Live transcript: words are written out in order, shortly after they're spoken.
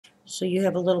so you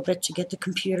have a little bit to get the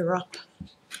computer up.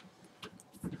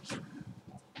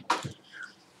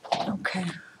 Okay.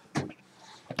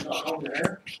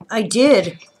 I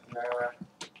did.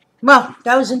 Well,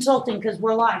 that was insulting because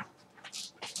we're live.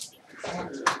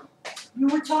 You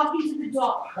were talking to the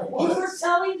dog. You were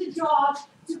telling the dog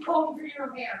to comb for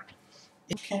your hair.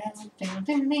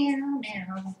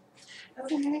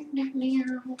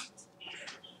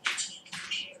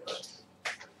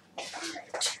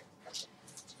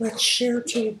 Let's share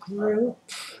to a group.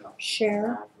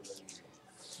 Share.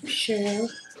 Share.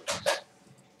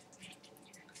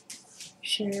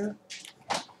 Share.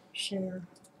 Share.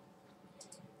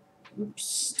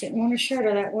 Oops, didn't want to share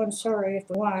to that one. Sorry if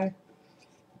why.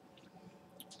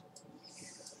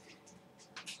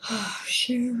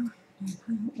 Share.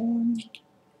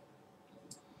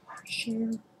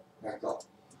 Share.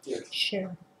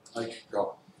 Share.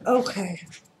 Okay.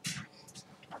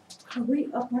 Are we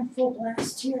up on full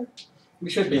blast here? We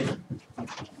should be.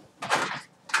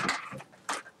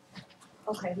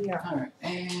 Okay, we are. All right,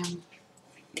 and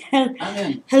I'm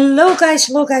in. Hello guys,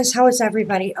 how is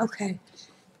everybody? Okay.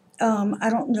 I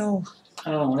don't know.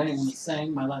 I don't know what anyone was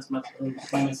saying. My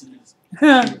messages.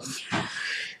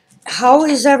 How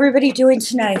is everybody doing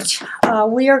tonight?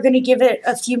 We are going to give it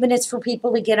a few minutes for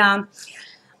people to get on.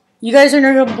 You guys are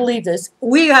not going to believe this.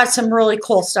 We got some really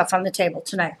cool stuff on the table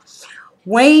tonight.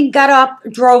 Wayne got up,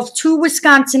 drove to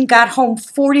Wisconsin, got home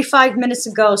 45 minutes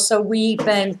ago, so we've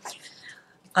been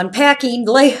unpacking,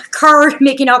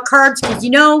 making out cards, because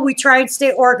you know we try and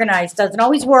stay organized. Doesn't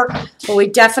always work, but we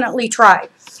definitely try.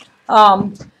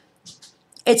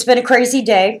 It's been a crazy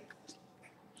day,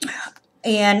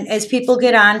 and as people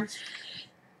get on,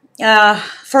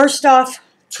 first off,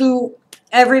 to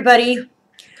everybody,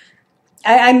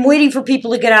 I'm waiting for people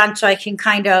to get on so I can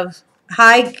kind of,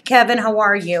 hi Kevin, how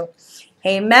are you?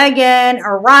 Hey Megan,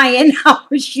 or Ryan,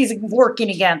 she's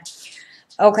working again.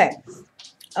 Okay.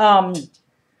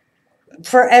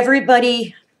 For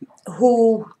everybody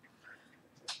who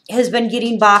has been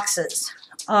getting boxes,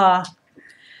 I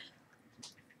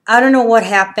don't know what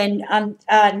happened.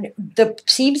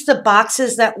 Seems the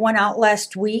boxes that went out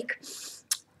last week,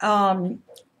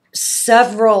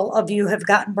 several of you have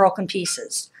gotten broken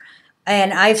pieces.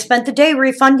 And I've spent the day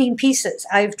refunding pieces.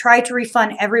 I've tried to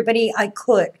refund everybody I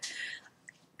could.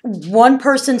 One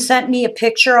person sent me a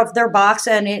picture of their box,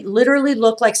 and it literally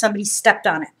looked like somebody stepped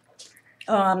on it.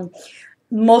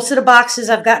 Most of the boxes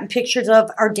I've gotten pictures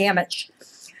of are damaged.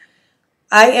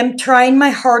 I am trying my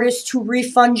hardest to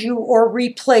refund you or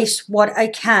replace what I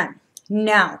can.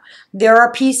 Now, there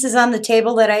are pieces on the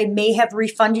table that I may have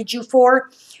refunded you for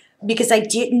because I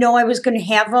didn't know I was going to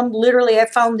have them. Literally, I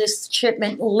found this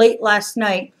shipment late last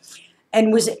night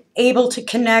and was able to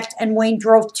connect, and Wayne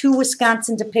drove to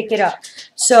Wisconsin to pick it up.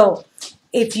 So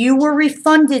if you were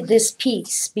refunded this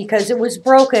piece because it was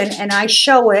broken and I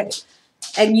show it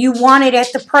and you want it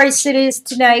at the price it is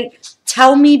tonight,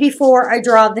 tell me before I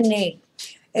draw the name.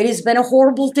 It has been a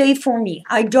horrible day for me.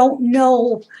 I don't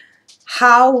know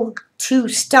how to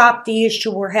stop the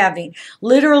issue we're having.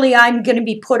 Literally, I'm going to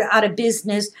be put out of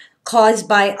business caused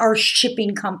by our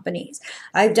shipping companies.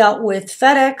 I've dealt with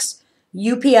FedEx,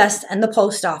 UPS, and the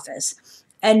post office,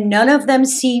 and none of them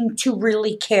seem to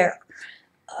really care.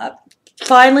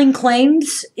 Filing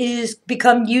claims is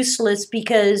become useless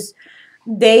because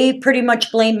they pretty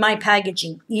much blame my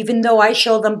packaging, even though I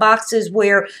show them boxes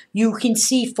where you can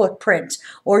see footprints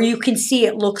or you can see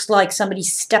it looks like somebody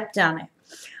stepped on it.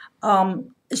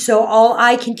 So all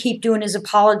I can keep doing is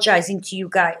apologizing to you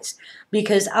guys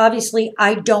because obviously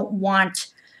I don't want,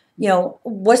 you know,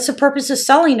 what's the purpose of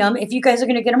selling them if you guys are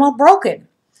going to get them all broken?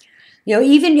 You know,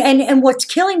 even, and what's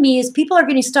killing me is people are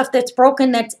getting stuff that's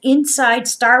broken that's inside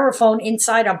styrofoam,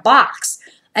 inside a box,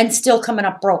 and still coming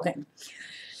up broken.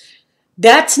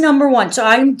 That's number one. So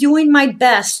I'm doing my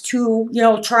best to, you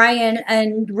know, try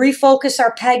and refocus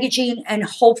our packaging and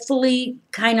hopefully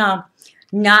kind of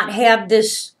not have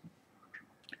this,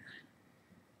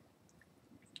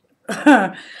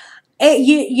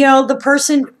 you know, the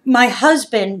person, my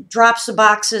husband drops the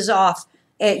boxes off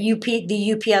at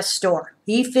the UPS store.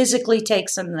 He physically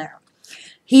takes them there.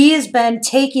 He has been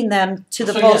taking them to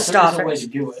the post office. A way to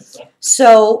do it,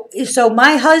 so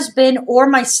my husband or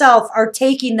myself are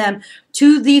taking them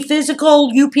to the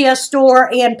physical UPS store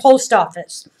and post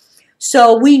office.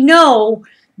 So we know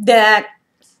that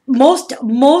most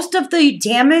of the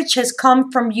damage has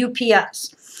come from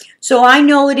UPS. So I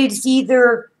know it is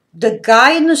either the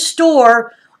guy in the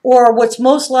store or what's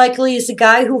most likely is the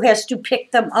guy who has to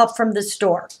pick them up from the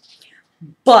store.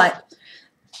 But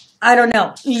I don't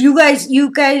know. You guys,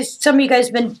 some of you guys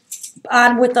have been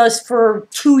on with us for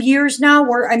 2 years now.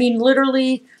 I mean,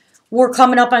 literally, we're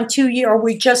coming up on 2 years, or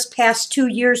we just passed 2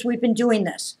 years we've been doing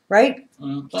this, right?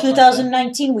 Something like that.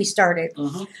 2019 we started.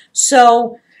 Mhm.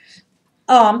 So,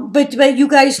 but you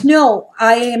guys know,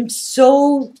 I am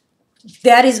so,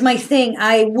 that is my thing.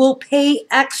 I will pay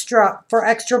extra for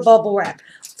extra bubble wrap,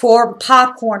 for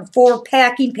popcorn, for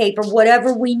packing paper,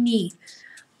 whatever we need.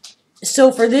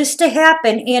 So for this to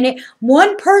happen, and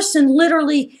one person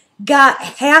literally got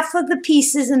half of the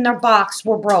pieces in their box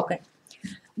were broken.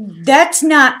 That's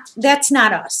not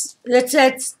us.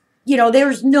 That's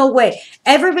there's no way.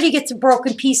 Everybody gets a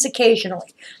broken piece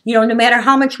occasionally. No matter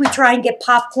how much we try and get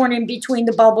popcorn in between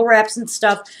the bubble wraps and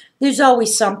stuff, there's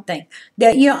always something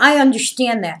that I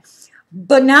understand that.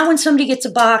 But now when somebody gets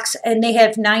a box and they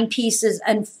have 9 pieces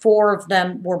and 4 of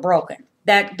them were broken,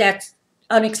 that's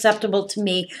unacceptable to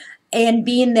me. And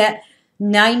being that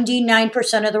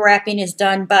 99% of the wrapping is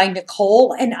done by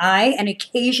Nicole and I, and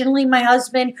occasionally my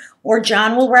husband or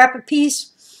John will wrap a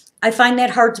piece, I find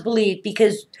that hard to believe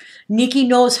because Nikki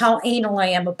knows how anal I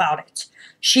am about it.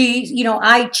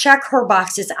 I check her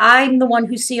boxes. I'm the one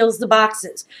who seals the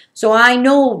boxes. So I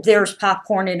know there's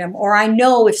popcorn in them, or I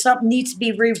know if something needs to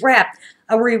be rewrapped,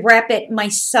 I rewrap it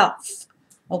myself.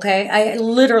 Okay? I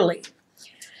literally.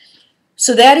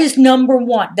 So that is number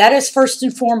one. That is first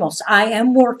and foremost. I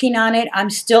am working on it. I'm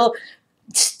still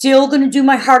going to do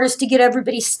my hardest to get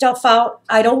everybody's stuff out.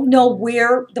 I don't know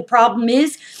where the problem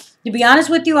is. To be honest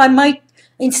with you, I might,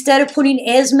 instead of putting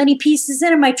as many pieces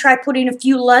in, I might try putting a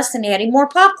few less and adding more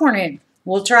popcorn in.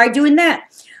 We'll try doing that.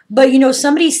 But,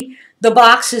 the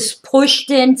box is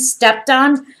pushed in, stepped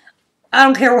on. I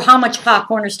don't care how much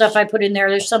popcorn or stuff I put in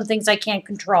there. There's some things I can't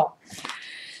control.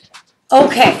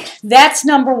 Okay, that's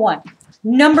number one.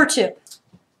 Number 2,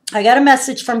 I got a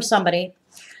message from somebody,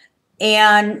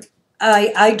 and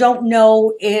I don't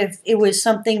know if it was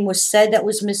something was said that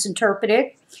was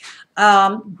misinterpreted,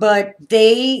 but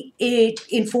they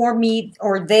informed me,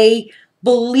 or they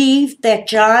believed that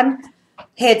John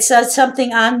had said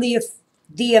something on the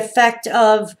effect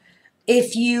of,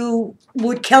 if you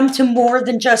would come to more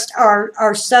than just our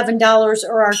 $7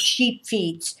 or our cheap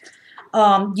fees,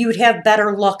 you would have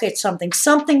better luck at something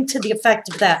to the effect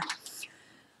of that.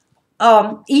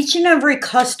 Each and every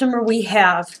customer we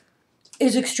have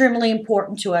is extremely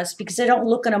important to us because I don't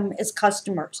look at them as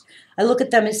customers. I look at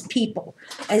them as people,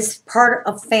 as part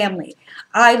of family.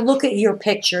 I look at your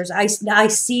pictures. I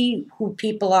see who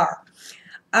people are.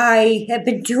 I have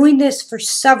been doing this for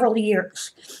several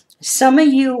years. Some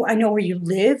of you, I know where you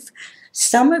live.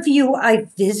 Some of you I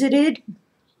visited.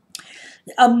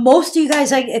 Most of you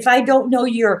guys, if I don't know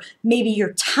maybe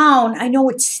your town, I know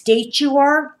what state you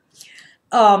are.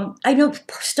 I know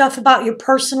stuff about your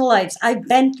personal lives. I've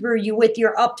been through you with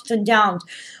your ups and downs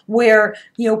where,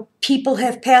 people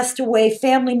have passed away,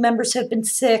 family members have been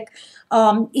sick,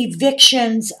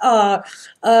 evictions,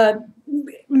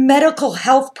 medical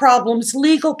health problems,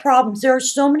 legal problems. There are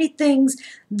so many things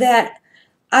that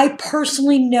I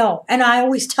personally know, and I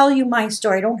always tell you my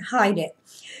story. I don't hide it.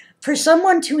 For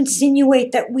someone to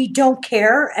insinuate that we don't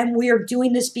care and we are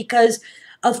doing this because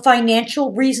of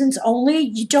financial reasons only,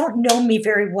 you don't know me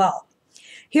very well.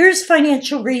 Here's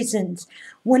financial reasons.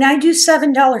 When I do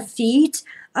 $7 feeds,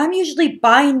 I'm usually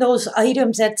buying those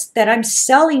items that I'm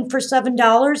selling for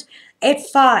 $7 at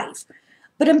 $5.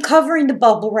 But I'm covering the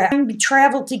bubble wrap. We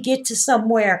travel to get to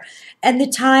somewhere, and the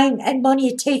time and money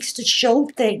it takes to show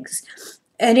things.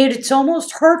 And it's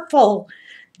almost hurtful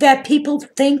that people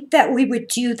think that we would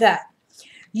do that.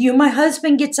 My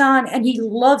husband gets on and he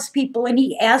loves people and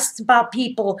he asks about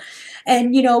people.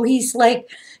 And, he's like,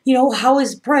 how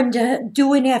is Brenda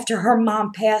doing after her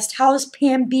mom passed? How's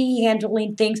Pam B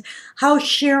handling things? How's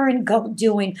Sharon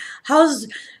doing? How's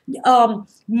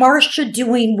Marcia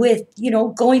doing with,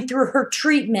 going through her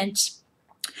treatments?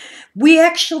 We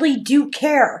actually do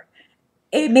care.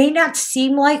 It may not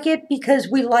seem like it because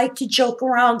we like to joke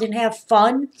around and have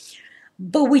fun,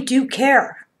 but we do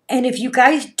care. And if you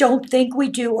guys don't think we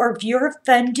do, or if you're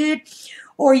offended,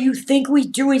 or you think we're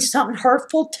doing something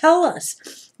hurtful, tell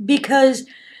us. Because,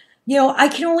 I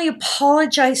can only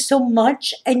apologize so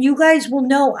much, and you guys will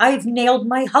know I've nailed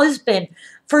my husband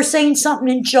for saying something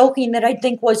and joking that I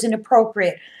think was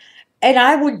inappropriate. And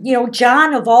I would,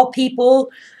 John, of all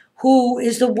people, who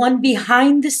is the one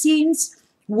behind the scenes,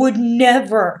 would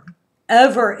never,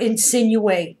 ever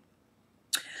insinuate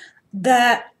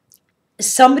that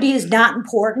somebody is not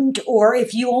important, or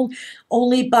if you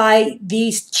only buy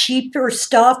these cheaper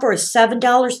stuff or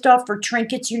 $7 stuff or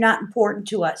trinkets, you're not important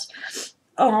to us.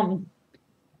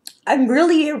 It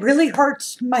really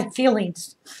hurts my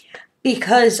feelings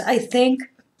because I think,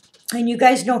 and you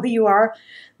guys know who you are,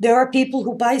 there are people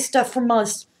who buy stuff from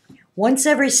us once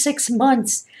every 6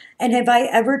 months. And have I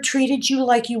ever treated you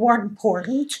like you weren't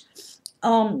important?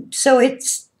 So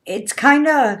it's kind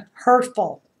of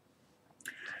hurtful.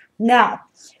 Now,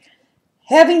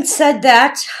 having said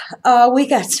that, we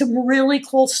got some really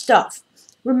cool stuff.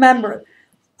 Remember,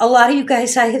 a lot of you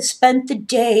guys, I have spent the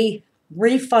day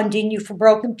refunding you for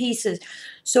broken pieces.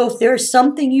 So if there's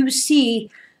something you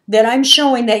see that I'm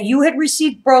showing that you had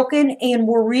received broken and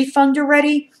were refunded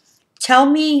already, tell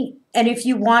me, and if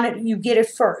you want it, you get it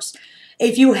first.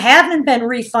 If you haven't been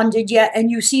refunded yet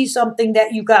and you see something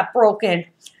that you got broken,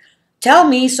 tell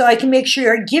me so I can make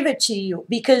sure I give it to you,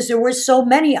 because there were so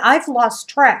many, I've lost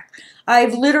track.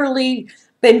 I've literally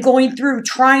been going through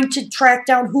trying to track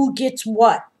down who gets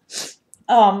what.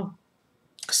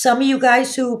 Some of you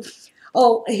guys who,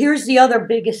 oh, here's the other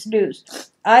biggest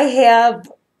news. I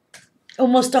have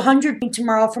almost 100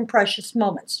 tomorrow from Precious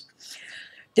Moments.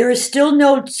 There is still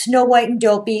no Snow White and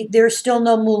Dopey. There's still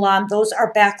no Mulan. Those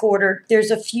are back ordered.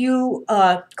 There's a few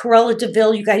Cruella de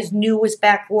Vil you guys knew was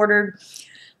back ordered,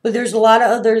 but there's a lot of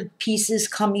other pieces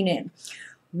coming in.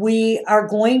 We are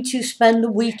going to spend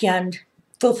the weekend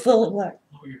fulfilling what?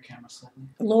 Lower your camera slightly.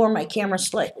 Lower my camera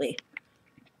slightly.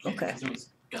 Okay. It was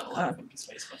got a lot of empty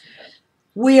space left in it.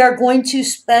 We are going to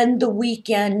spend the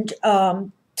weekend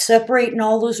separating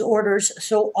all those orders.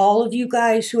 So all of you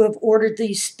guys who have ordered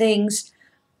these things,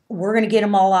 we're going to get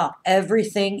them all out.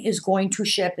 Everything is going to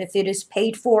ship. If it is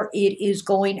paid for, it is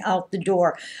going out the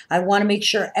door. I want to make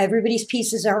sure everybody's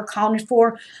pieces are accounted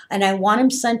for, and I want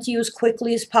them sent to you as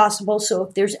quickly as possible. So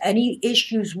if there's any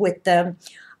issues with them,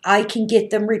 I can get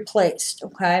them replaced,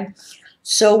 okay?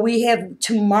 So we have,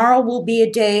 tomorrow will be a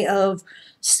day of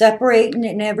separating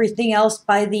and everything else.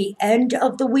 By the end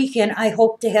of the weekend, I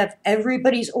hope to have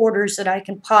everybody's orders that I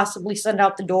can possibly send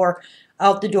out the door,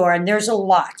 and there's a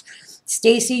lot.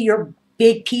 Stacy, your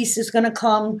big piece is going to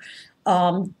come.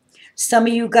 Some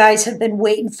of you guys have been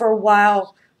waiting for a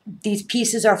while. These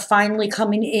pieces are finally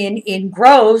coming in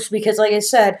groves because, like I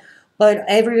said, but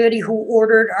everybody who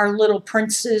ordered our little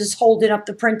princes, holding up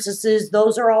the princesses,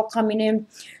 those are all coming in.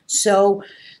 So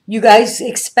you guys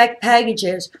expect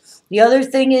packages. The other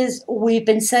thing is we've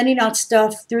been sending out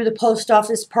stuff through the post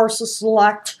office parcel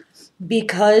select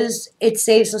because it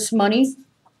saves us money.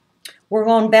 We're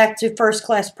going back to first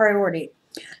class priority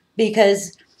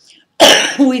because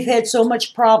we've had so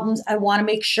much problems. I want to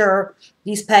make sure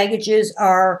these packages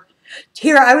are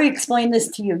here. I would explain this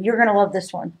to you. You're going to love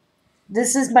this one.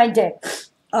 This is my day.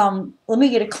 Let me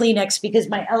get a Kleenex because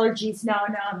my allergies now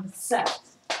are on the set.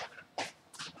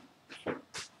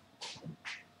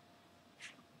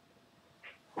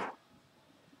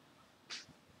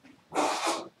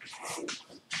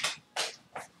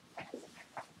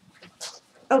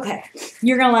 Okay,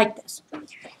 you're going to like this.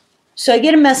 So I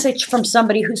get a message from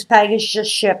somebody whose package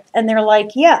just shipped, and they're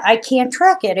like, yeah, I can't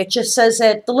track it. It just says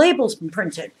that the label's been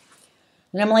printed.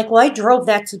 And I'm like, well, I drove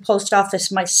that to the post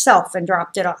office myself and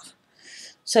dropped it off.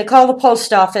 So I call the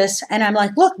post office, and I'm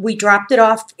like, look, we dropped it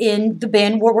off in the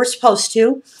bin where we're supposed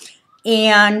to.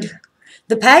 And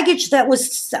the package that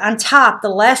was on top, the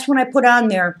last one I put on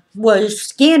there, was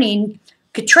scanning,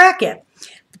 could track it.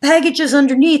 The packages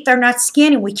underneath are not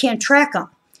scanning. We can't track them.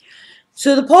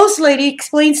 So the post lady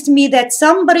explains to me that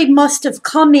somebody must have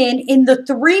come in the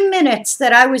 3 minutes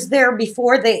that I was there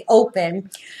before they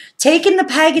opened, taken the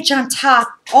package on top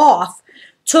off,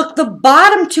 took the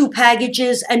bottom 2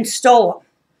 packages and stole them.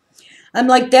 I'm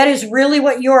like, that is really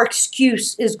what your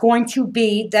excuse is going to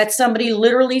be, that somebody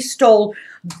literally stole,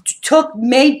 took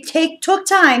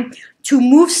time to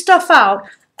move stuff out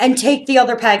and take the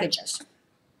other packages.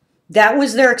 That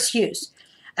was their excuse.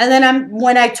 And then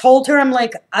when I told her, I'm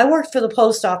like, I work for the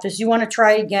post office. You want to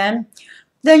try again?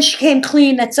 Then she came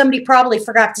clean that somebody probably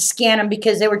forgot to scan them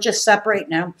because they were just separating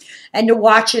them and to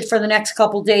watch it for the next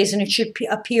couple days and it should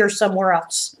appear somewhere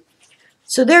else.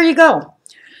 So there you go.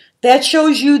 That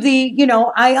shows you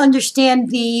I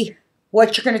understand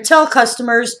what you're going to tell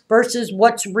customers versus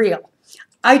what's real.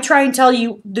 I try and tell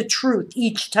you the truth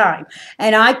each time.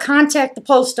 And I contact the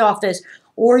post office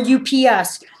or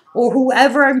UPS or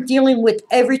whoever I'm dealing with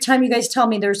every time you guys tell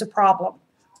me there's a problem.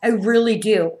 I really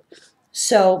do.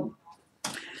 So.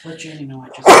 Let Janie know I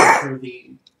just sent her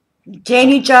the.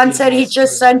 John said he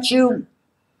just sent you.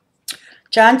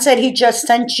 John said he just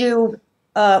sent you.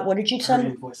 What did you send?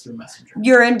 Your invoice through Messenger.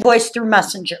 Your invoice through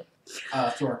Messenger.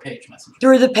 Through our page Messenger.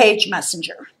 Through the page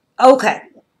Messenger. Okay.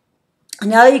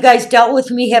 Now that you guys dealt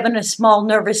with me having a small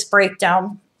nervous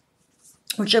breakdown,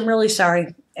 which I'm really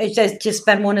sorry. It's just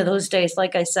been one of those days,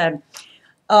 like I said.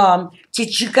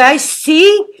 Did you guys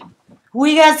see?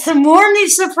 We got some more new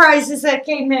surprises that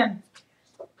came in.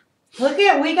 Look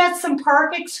at, we got some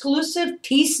park exclusive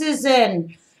pieces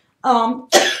in. Our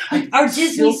I still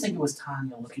Disney. think it was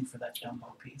Tanya looking for that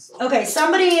Dumbo piece. Okay,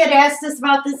 somebody had asked us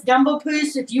about this Dumbo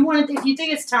piece. If you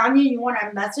think it's Tanya, you want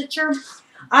to message her.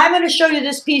 I'm going to show you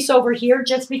this piece over here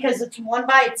just because it's one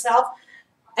by itself,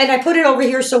 and I put it over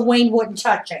here so Wayne wouldn't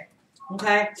touch it.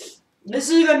 Okay, this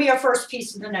is going to be our first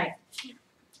piece of the night.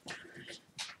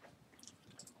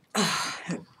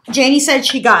 Janie said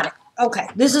she got it. Okay,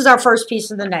 this is our first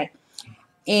piece of the night.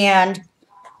 And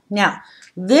now,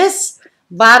 this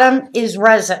bottom is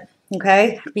resin,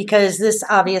 okay? Because this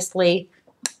obviously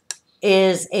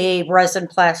is a resin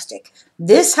plastic.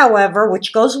 This, however,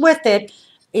 which goes with it,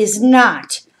 is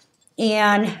not.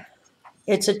 And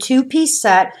it's a two-piece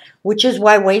set, which is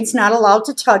why Wayne's not allowed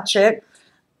to touch it.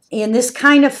 And this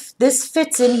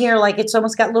fits in here like it's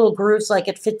almost got little grooves, like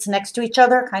it fits next to each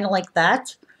other, kind of like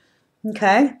that.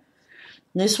 Okay?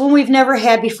 This one we've never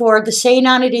had before. The saying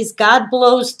on it is, God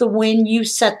blows the wind, you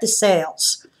set the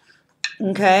sails.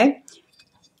 Okay?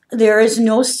 There is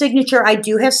no signature. I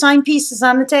do have signed pieces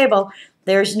on the table.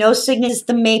 There's no signature. It's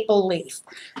the maple leaf.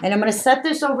 And I'm going to set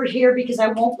this over here because I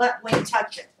won't let Wayne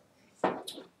touch it.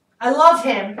 I love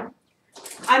him.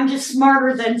 I'm just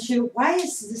smarter than to... Why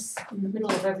is this in the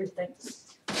middle of everything?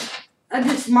 I'm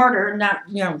just smarter and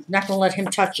not going to let him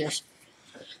touch it.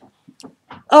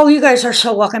 Oh, you guys are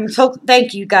so welcome. So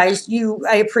thank you guys.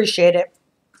 I appreciate it.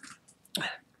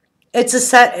 It's a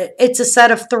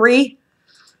set of 3.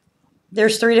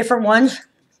 There's 3 different ones.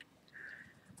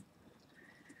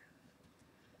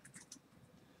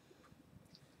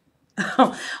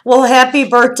 Well, happy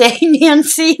birthday,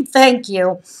 Nancy. Thank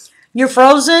you. You're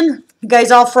frozen? You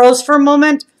guys all froze for a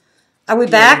moment? Are we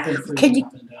back? Can you?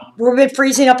 We've been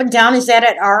freezing up and down. Is that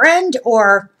at our end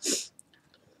or?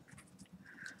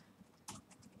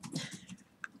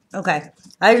 Okay.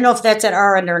 I don't know if that's at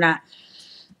our end or not.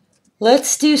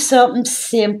 Let's do something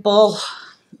simple.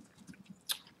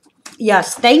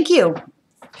 Yes, thank you.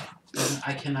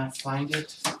 I cannot find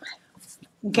it.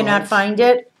 You cannot find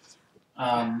it?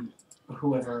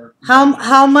 Whoever.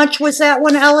 How much was that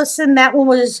one, Ellison? That one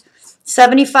was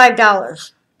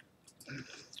 $75.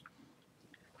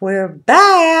 We're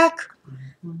back.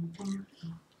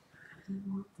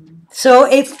 So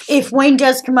if Wayne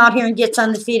does come out here and gets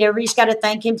on the feet, everybody's got to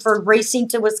thank him for racing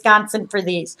to Wisconsin for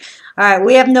these. All right,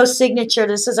 we have no signature.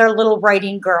 This is our little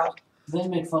writing girl. They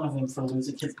make fun of him for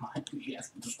losing his mind. He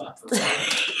asked him to stop for a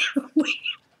second.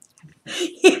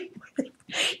 He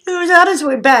was on his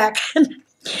way back. And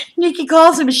Nikki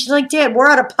calls him and she's like, Dad, we're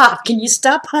out of pop. Can you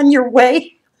stop on your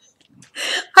way?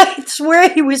 I swear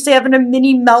he was having a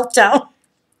mini meltdown.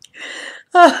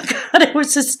 Oh, God, it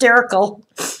was hysterical.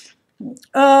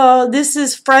 Oh, this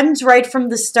is Friends right from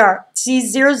the start.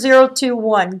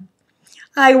 C0021.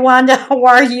 Hi, Wanda. How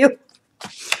are you?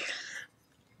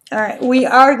 All right. We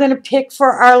are going to pick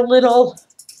for our little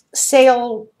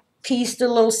sail piece, the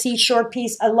little seashore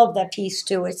piece. I love that piece,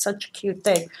 too. It's such a cute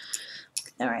thing.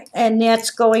 All right. And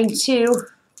that's going to...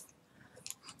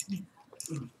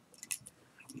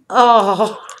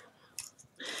 Oh...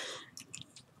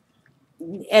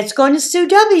 It's going to Sue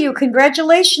W.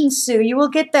 Congratulations, Sue. You will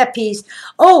get that piece.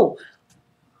 Oh,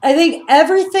 I think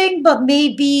everything but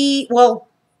maybe, well,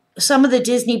 some of the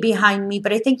Disney behind me,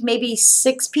 but I think maybe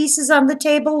 6 pieces on the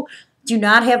table do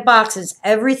not have boxes.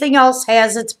 Everything else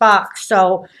has its box.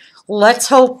 So let's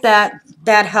hope that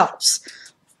helps.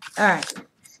 All right.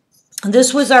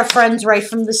 This was our Friends right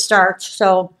from the start.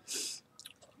 So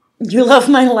you love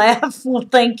my laugh? Well,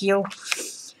 thank you.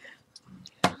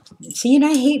 See, and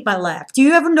I hate my laugh. Do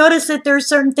you ever notice that there's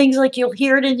certain things like you'll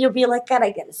hear it and you'll be like, God, I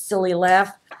get a silly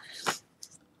laugh.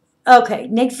 Okay,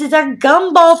 next is our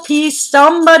gumball piece.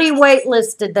 Somebody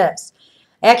waitlisted this.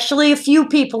 Actually, a few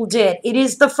people did. It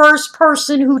is the first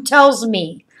person who tells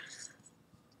me.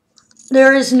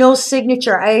 There is no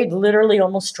signature. I literally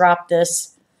almost dropped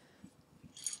this.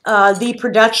 The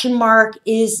production mark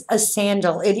is a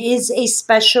sandal. It is a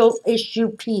special issue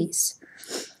piece.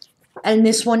 And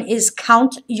this one is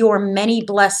Count Your Many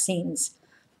Blessings,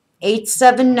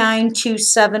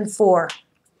 879274.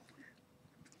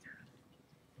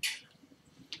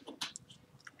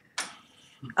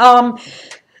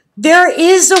 There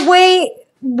is a way,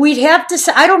 we'd have to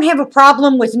say, I don't have a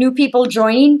problem with new people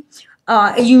joining.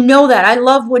 You know that. I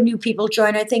love when new people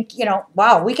join. I think,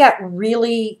 wow, we got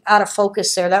really out of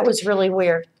focus there. That was really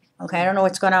weird. Okay, I don't know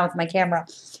what's going on with my camera.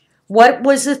 What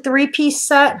was the 3-piece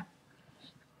set?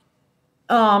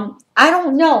 I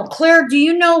don't know. Claire, do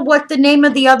you know what the name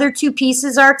of the other 2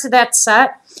 pieces are to that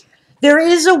set? There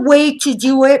is a way to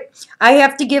do it. I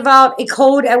have to give out a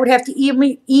code. I would have to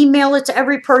email it to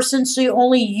every person, so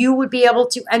only you would be able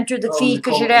to enter the fee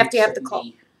because you'd have to have the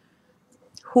code.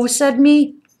 Who said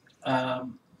me?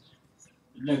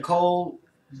 Nicole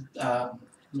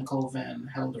Van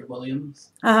Helder Williams.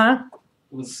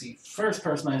 Was the first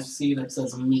person I see that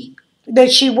says me.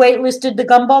 That she waitlisted the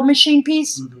gumball machine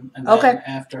piece? And then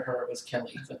after her, it was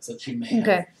Kelly that said she may have.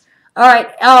 Okay. All right.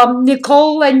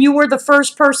 Nicole, and you were the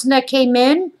first person that came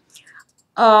in.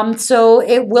 So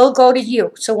it will go to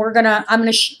you. So I'm gonna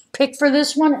pick for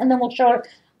this one, and then we'll show it.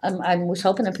 I was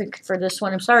hoping to pick for this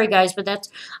one. I'm sorry, guys, but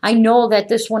I know that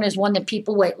this one is one that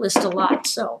people waitlist a lot.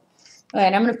 So, all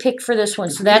right, I'm gonna pick for this one.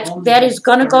 So that is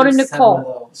gonna go to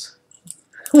Nicole.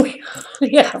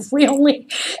 Yeah,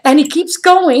 and he keeps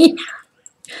going.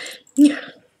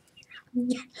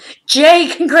 Jay,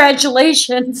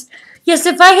 congratulations. Yes,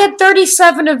 if I had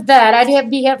 37 of that, I'd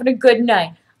be having a good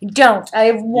night. I don't. I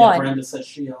have one. Yeah, Brenda says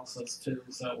she also has two.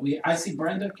 So I see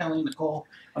Brenda, Kelly, Nicole.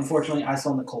 Unfortunately, I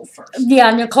saw Nicole first.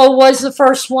 Yeah, Nicole was the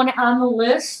first one on the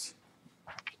list.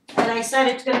 And I said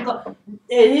it's going to go.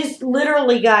 It is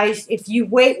literally, guys, if you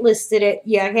waitlisted it,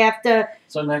 you have to.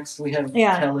 So next we have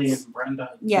Kelly and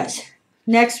Brenda. Yes.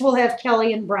 Next we'll have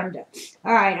Kelly and Brenda.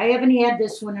 All right. I haven't had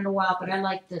this one in a while, but I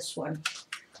like this one.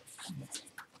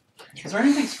 Is there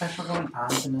anything special going on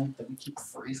tonight that we keep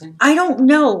freezing? I don't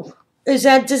know. Does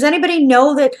anybody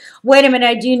know that? Wait a minute.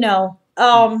 I do know.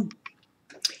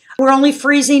 We're only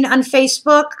freezing on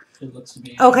Facebook. It looks to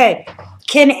be. Okay.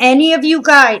 Can any of you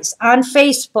guys on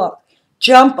Facebook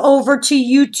jump over to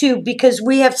YouTube, because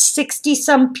we have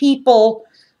 60-some people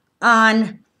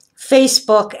on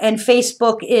Facebook, and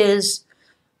Facebook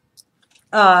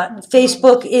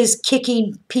is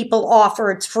kicking people off,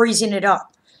 or it's freezing it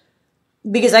up,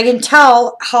 because I can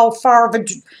tell how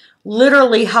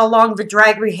literally how long of a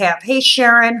drag we have. Hey,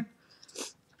 Sharon,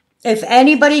 if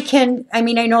anybody can, I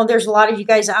know there's a lot of you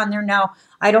guys on there now.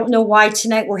 I don't know why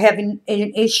tonight we're having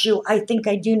an issue. I think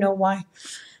I do know why.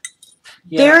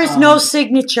 Yeah, there is no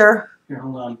signature. Here,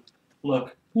 hold on.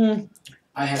 Look.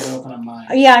 I have it open on mine.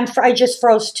 Yeah, I just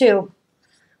froze too.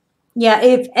 Yeah,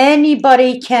 if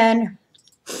anybody can.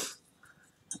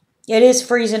 It is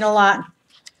freezing a lot.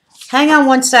 Hang on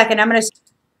one second. I'm going to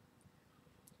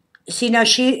see now.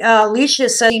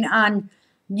 Alicia's sitting on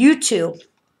YouTube.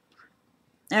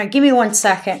 All right, give me 1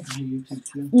 second.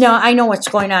 No, I know what's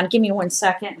going on. Give me 1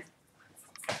 second.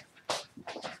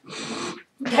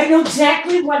 I know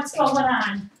exactly what's going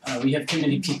on. We have too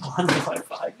many people on the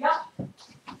Wi-Fi. Yep.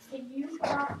 Can you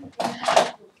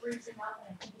freezing up?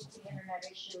 And I think it's the internet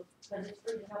issue, because it's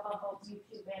freezing up on both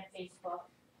YouTube and Facebook.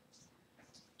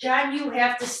 John, you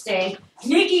have to stay.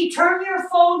 Nikki, turn your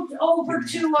phone over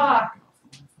to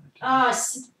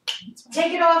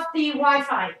take it off the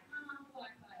Wi-Fi.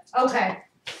 Okay.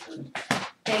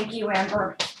 Thank you,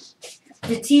 Amber.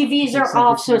 The TVs are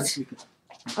off, so it's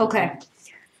okay.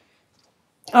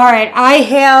 All right, I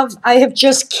have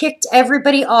just kicked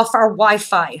everybody off our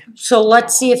Wi-Fi. So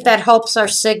let's see if that helps our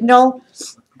signal.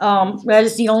 That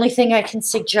is the only thing I can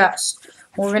suggest.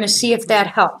 We're going to see if that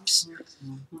helps.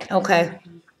 Okay.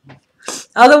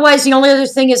 Otherwise, the only other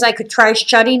thing is I could try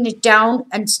shutting it down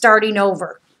and starting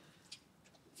over.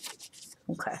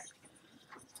 Okay.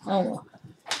 Oh.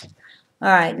 All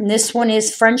right, and this one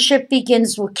is Friendship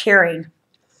Begins with Caring.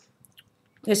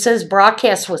 It says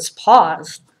broadcast was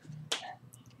paused.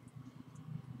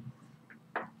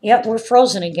 Yep, we're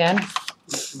frozen again.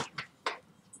 Do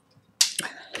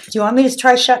you want me to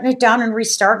try shutting it down and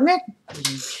restarting it?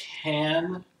 You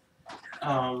can.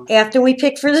 After we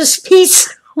pick for this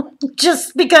piece,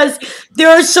 just because there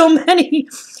are so many.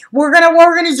 What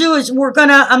we're gonna do is I'm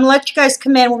gonna let you guys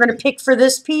come in. We're gonna pick for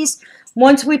this piece.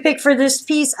 Once we pick for this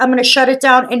piece, I'm gonna shut it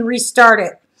down and restart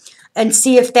it and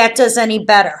see if that does any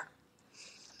better.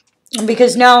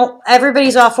 Because now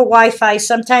everybody's off of Wi-Fi.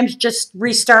 Sometimes just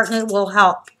restarting it will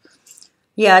help.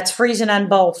 Yeah, it's freezing on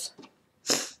both.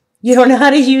 You don't know how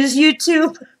to use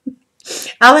YouTube?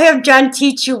 I'll have John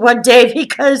teach you one day,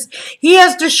 because he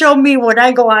has to show me when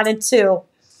I go on it too.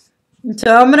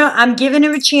 So I'm giving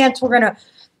him a chance. We're gonna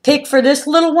pick for this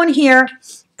little one here,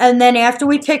 and then after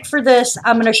we pick for this,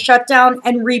 I'm gonna shut down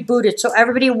and reboot it. So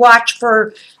everybody watch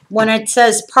for when it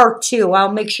says part 2.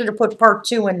 I'll make sure to put part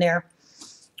 2 in there.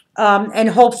 And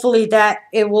hopefully that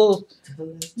it will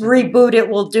reboot it,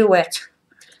 will do it.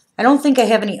 I don't think I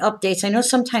have any updates. I know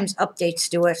sometimes updates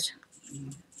do it.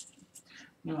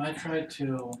 No, I tried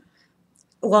to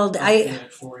update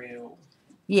it for you.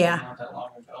 Yeah. Not that long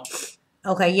ago.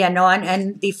 Okay, yeah, no,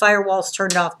 and the firewall's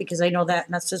turned off, because I know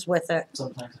that messes with it.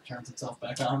 Sometimes it turns itself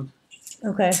back on.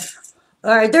 Okay.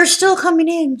 All right, they're still coming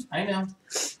in. I know.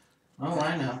 Oh,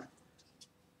 I know.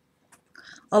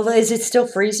 Although, is it still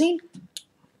freezing?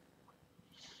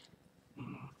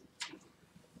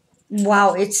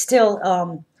 Wow, it's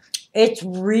still, it's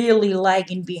really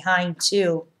lagging behind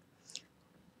too.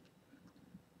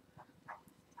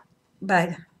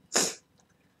 But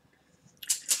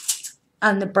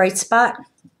on the bright spot,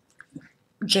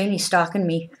 Janie's stalking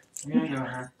me. Yeah, I got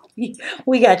her.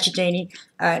 We got you, Janie.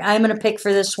 All right, I'm going to pick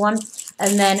for this one,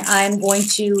 and then I'm going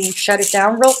to shut it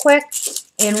down real quick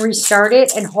and restart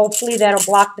it, and hopefully that'll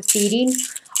block the feeding.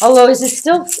 Although, is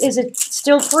it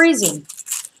still freezing?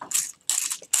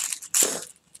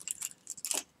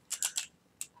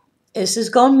 This is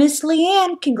going Miss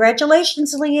Leanne.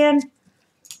 Congratulations, Leanne.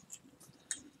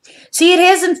 See, it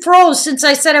hasn't froze since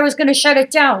I said I was going to shut it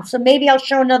down, so maybe I'll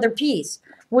show another piece.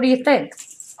 What do you think?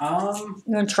 You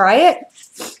want to try it?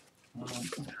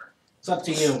 It's up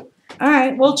to you. All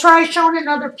right, we'll try showing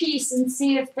another piece and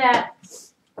see if that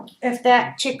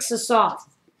kicks us off.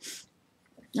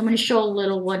 I'm going to show a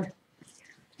little one.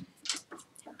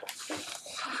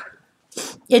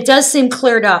 It does seem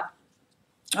cleared up.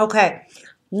 Okay,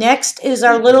 next is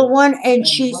our little one, and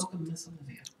she's welcome, Miss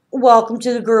Olivia. Welcome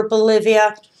to the group,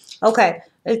 Olivia. Okay,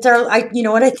 it's our. You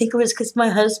know what? I think it was because my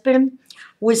husband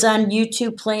was on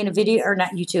YouTube playing a video, or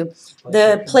not YouTube,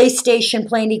 the PlayStation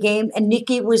playing a game, and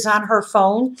Nikki was on her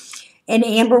phone, and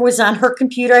Amber was on her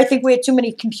computer. I think we had too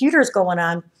many computers going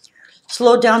on.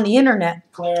 Slowed down the internet.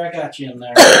 Claire, I got you in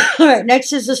there. All right,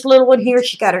 next is this little one here.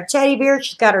 She's got her teddy bear.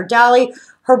 She's got her dolly.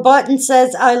 Her button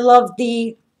says, I love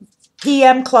the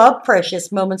PM Club,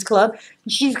 Precious Moments Club.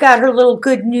 She's got her little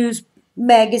good news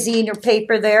magazine or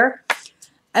paper there.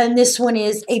 And this one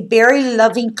is a berry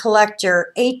loving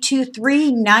collector,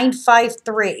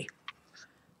 823953.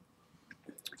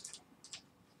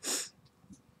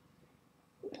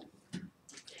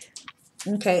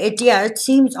 Okay, it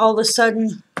seems all of a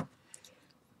sudden,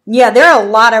 yeah, there are a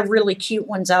lot of really cute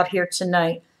ones out here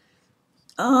tonight.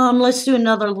 Let's do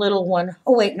another little one.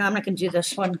 Oh wait, no, I'm not gonna do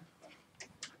this one.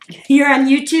 You're on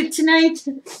YouTube tonight?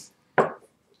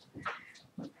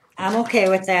 I'm okay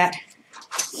with that.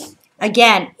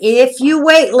 Again, if you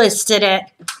waitlisted it,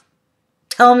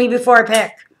 tell me before I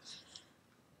pick.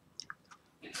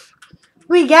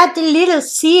 We got the little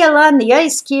seal on the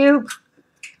ice cube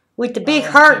with the big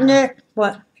heart in it.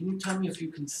 What? Can you tell me if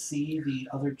you can see the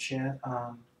other chat?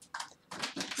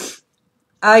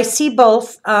 I see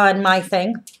both on my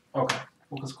thing. Okay.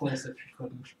 Well, because Claire said she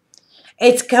couldn't.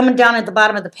 It's coming down at the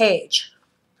bottom of the page.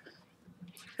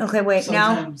 Okay, wait,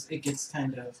 now. Sometimes it gets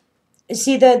kind of...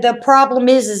 See, the problem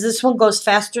is this one goes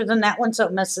faster than that one, so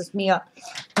it messes me up.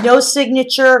 No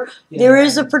signature. Yeah. There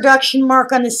is a production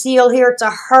mark on the seal here. It's a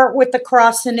heart with a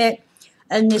cross in it.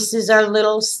 And this is our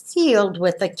little sealed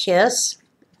with a kiss.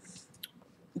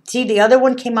 See, the other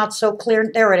one came out so clear.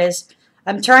 There it is.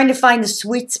 I'm trying to find the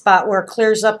sweet spot where it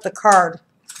clears up the card.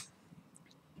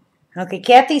 Okay,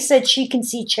 Kathy said she can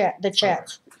see the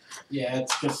chat. Yeah,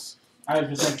 it's just, I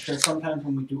was just sure sometimes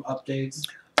when we do updates,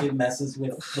 it messes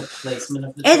with the placement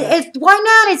of the chat. Why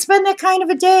not? It's been that kind of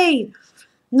a day.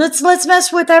 Let's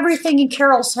mess with everything in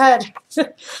Carole's head.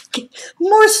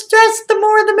 More stress, the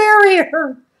more the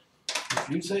merrier. If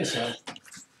you say so.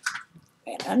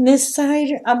 And on this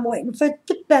side, I'm waiting for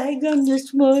the bag on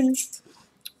this one.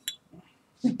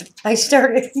 I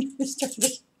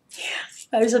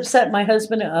was upset. My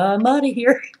husband, I'm out of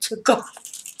here. Took off.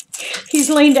 He's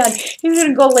laying down. He's going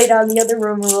to go lay down in the other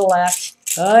room and relax.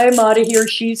 I'm out of here.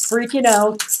 She's freaking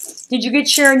out. Did you get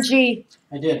Sharon G?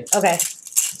 I did. Okay.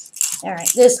 All right.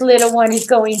 This little one is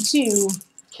going to...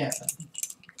 Kevin.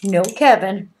 No,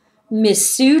 Kevin. Miss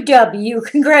Sue W.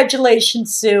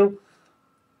 Congratulations, Sue.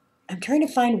 I'm trying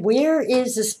to find where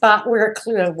is the spot where it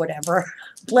clear, whatever.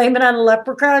 Blame it on the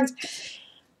leprechauns.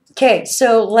 Okay,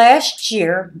 so last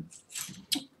year,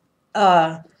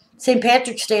 St.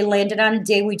 Patrick's Day landed on a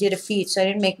day we did a feast, so I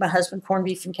didn't make my husband corned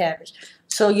beef and cabbage.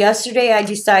 So yesterday I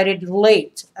decided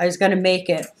late I was going to make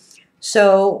it.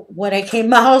 So when I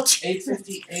came out...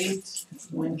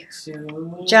 8:58 went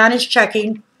to... John is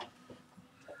checking.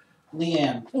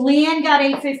 Leanne. Leanne got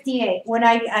 8:58. When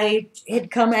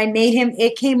I made him,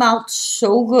 it came out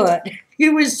so good. He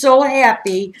was so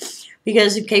happy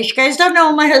because, in case you guys don't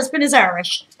know, my husband is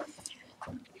Irish.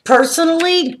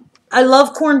 Personally, I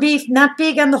love corned beef. Not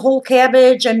big on the whole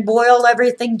cabbage and boil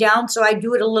everything down, so I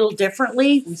do it a little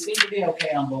differently. We seem to be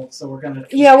okay on both, so we're gonna.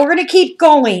 Yeah, we're gonna keep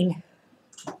going.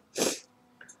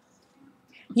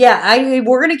 Yeah,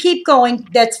 we're gonna keep going.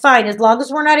 That's fine as long as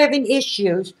we're not having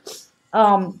issues.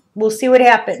 We'll see what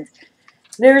happens.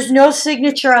 There's no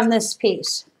signature on this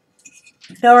piece.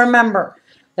 Now remember,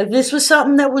 If this was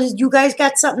something that was, you guys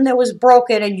got something that was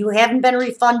broken and you haven't been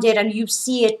refunded and you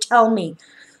see it, tell me.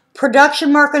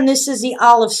 Production mark on this is the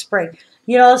olive spring.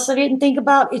 You know, so I didn't think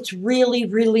about, it's really,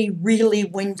 really, really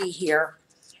windy here.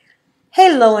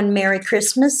 Hello and Merry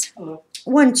Christmas. Hello.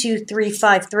 1, 2, 3,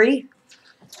 5, 3.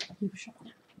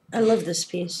 I love this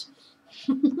piece.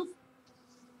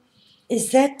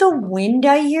 Is that the wind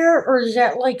I hear, or is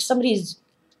that like somebody's?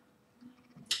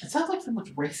 It sounds like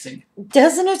someone's racing.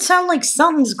 Doesn't it sound like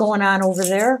something's going on over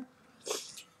there?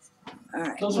 All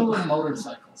right. Those are little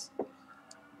motorcycles.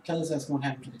 Kelly's asking what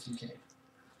happened to the Kincaid.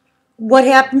 What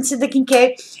happened to the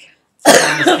Kincaid?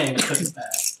 Thomas came and took it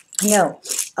back. No.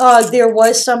 There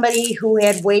was somebody who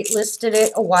had waitlisted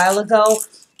it a while ago,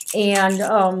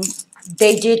 and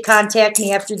they did contact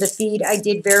me after the feed. I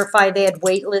did verify they had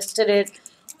waitlisted it,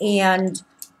 and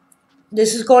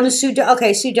this is going to Sue.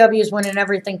 Okay, Sue W is winning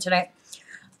everything tonight.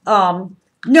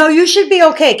 No, you should be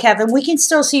okay, Kevin. We can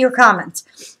still see your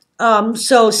comments.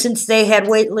 So since they had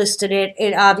waitlisted it,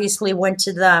 it obviously went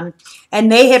to them. And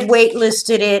they had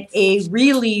waitlisted it a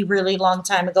really, really long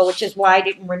time ago, which is why I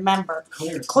didn't remember.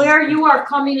 Claire, you are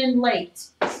coming in late.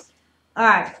 All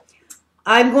right.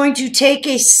 I'm going to take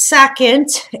a second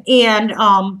and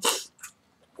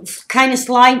kind of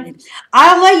slide.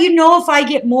 I'll let you know if I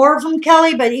get more of them,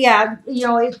 Kelly. But yeah, you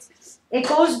know, it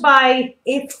goes by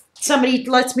if somebody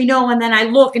lets me know, and then I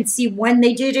look and see when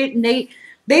they did it, and they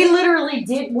literally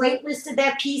did waitlisted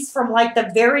that piece from like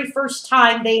the very first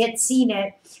time they had seen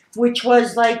it, which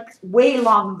was like way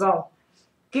long ago.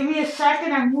 Give me a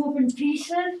second, I'm moving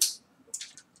pieces.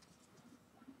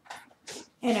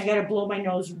 And I gotta blow my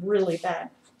nose really bad.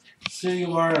 So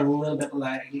you are a little bit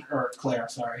laggy, or Claire,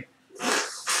 sorry.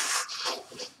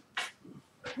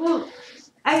 Ooh,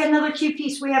 I had another cute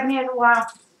piece we haven't had in a while.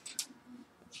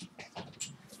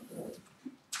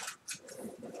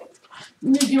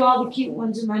 I'm going to do all the cute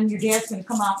ones, and then your dad's going to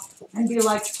come out and be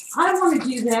like, I want to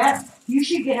do that. You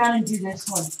should get on and do this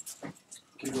one.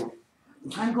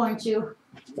 I'm going to.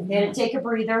 I'm going to take a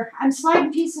breather. I'm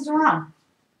sliding pieces around.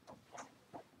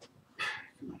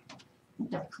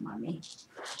 Don't come on me.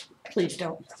 Please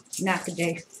don't. Not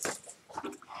today.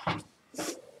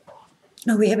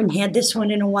 No, we haven't had this one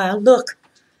in a while. Look.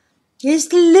 Here's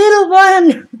the little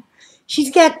one. She's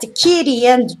got the kitty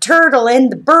and the turtle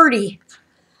and the birdie.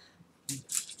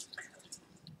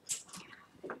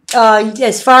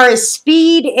 As far as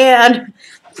speed and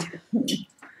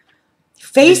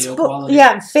Facebook,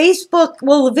 yeah, Facebook,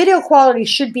 well, the video quality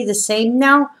should be the same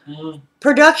now.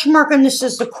 Production mark on this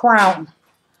is the crown.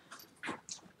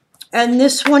 And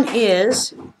this one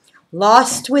is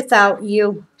Lost Without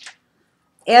You.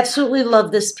 Absolutely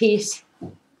love this piece.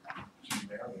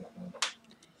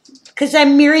 Because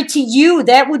I'm married to you.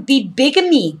 That would be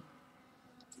bigamy.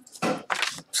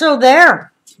 So there.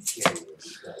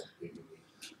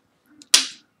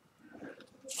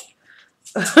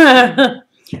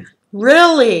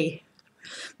 Really?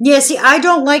 Yeah, see, I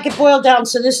don't like it boiled down,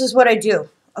 so this is what I do.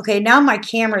 Okay, now my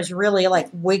camera's really like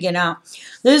wigging out.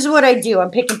 This is what I do.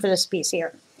 I'm picking for this piece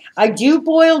here. I do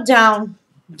boil down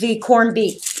the corned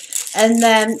beef, and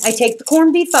then I take the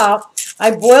corned beef out.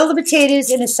 I boil the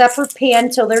potatoes in a separate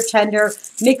pan till they're tender.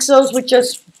 Mix those with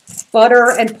just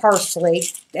butter and parsley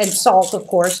and salt, of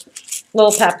course,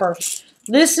 little pepper.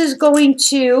 This is going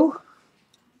to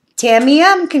Tammy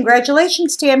M.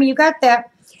 Congratulations, Tammy. You got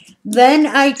that. Then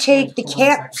I take the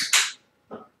cat.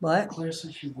 What? Claire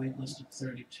said she waitlisted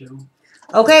 32.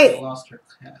 Okay. She lost her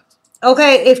cat.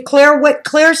 Okay, if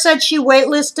Claire said she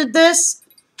waitlisted this,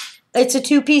 it's a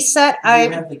two-piece set.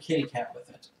 You have the kitty cat with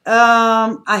it.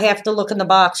 I have to look in the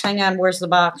box. Hang on, where's the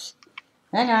box?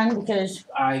 Hang on, because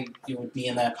it would be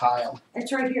in that pile.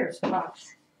 it's right here. It's the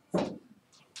box. Oh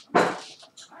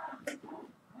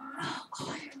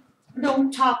God!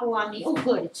 Don't topple on me. Oh,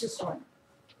 good. It's this one.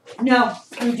 No,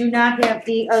 we do not have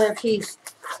the other piece.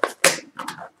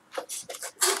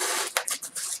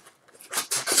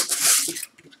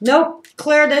 Nope,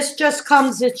 Claire, this just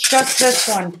comes, it's just this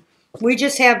one. We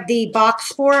just have the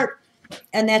box for it,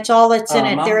 and that's all that's in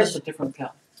it. Mom There's has a different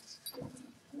cat.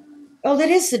 Oh, that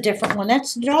is the different one.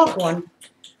 That's the dog one.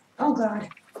 Oh, God.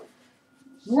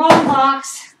 Wrong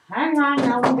box. Hang on,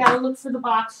 now we gotta look for the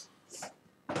box.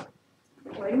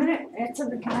 Wait a minute, that's in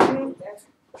the counter.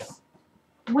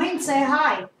 Wayne, say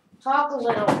hi. Talk a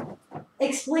little.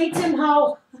 Explain to him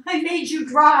how I made you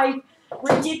drive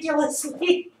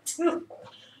ridiculously to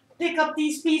pick up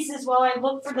these pieces while I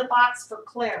look for the box for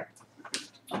Claire.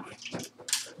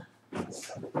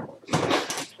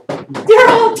 They're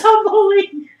all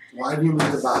tumbling. Why do you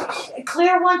need the box?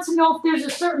 Claire wants to know if there's a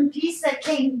certain piece that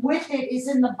came with it is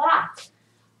in the box.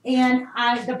 And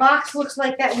the box looks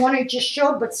like that one I just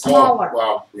showed, but smaller. Oh,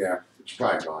 well, yeah, it's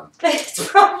probably gone. It's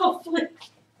probably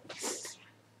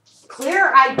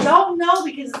clear. I don't know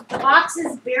because the box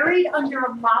is buried under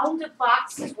a mound of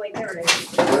boxes. Wait, there it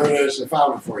is. There it is. I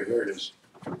found it for you. Here it is.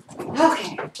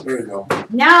 Okay. There you go.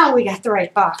 Now we got the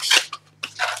right box.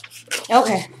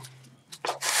 Okay.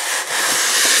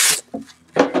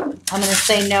 I'm going to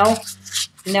say no.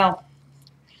 No.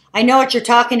 I know what you're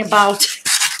talking about.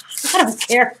 I don't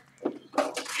care.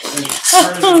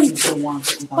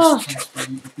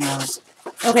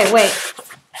 Okay, wait.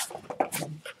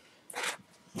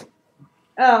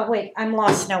 Oh, wait. I'm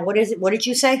lost now. What is it? What did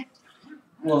you say?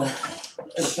 Well,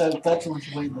 that's on the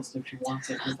wait list if she wants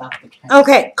it without the cat.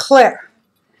 Okay, Claire.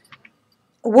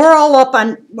 We're all up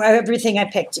on everything I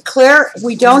picked. Claire,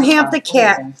 we don't have the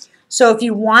cat. So if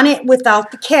you want it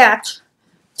without the cat,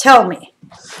 tell me.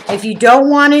 If you don't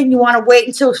want it and you want to wait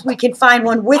until we can find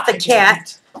one with the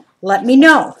cat, let me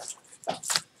know.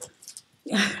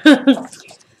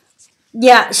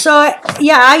 Yeah, so,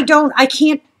 yeah, I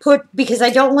can't put, because I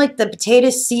don't like the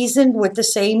potatoes seasoned with the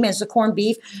same as the corned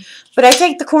beef. But I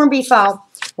take the corned beef out,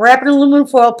 wrap it in aluminum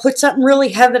foil, put something really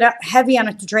heavy on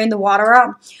it to drain the water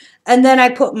out. And then I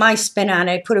put my spin on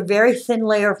it. I put a very thin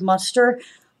layer of mustard,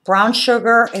 brown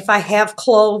sugar, if I have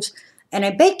cloves, and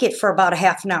I bake it for about a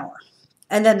half an hour.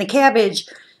 And then the cabbage,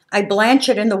 I blanch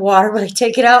it in the water, but I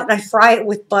take it out and I fry it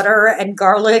with butter and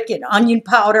garlic and onion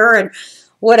powder and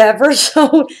whatever.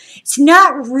 So it's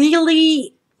not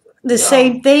really the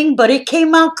same thing, but it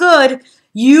came out good.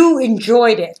 You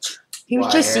enjoyed it. He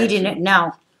was just eating it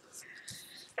now.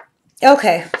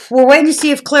 Okay, we're waiting to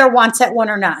see if Claire wants that one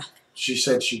or not. She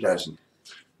said she doesn't.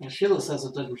 And Sheila says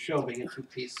it doesn't show being a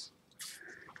 2-piece.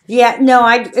 Yeah, no,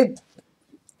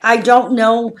 I don't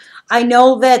know. I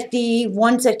know that the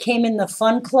ones that came in the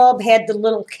fun club had the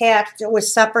little cat that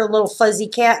was separate, little fuzzy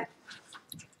cat.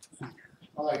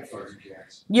 I like fuzzy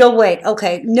cats. You'll wait.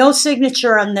 Okay, no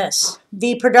signature on this.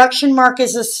 The production mark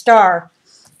is a star,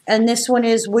 and this one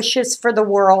is Wishes for the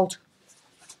World.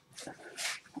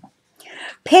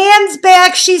 Pan's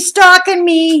back. She's stalking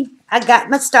me. I got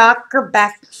my stalker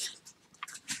back.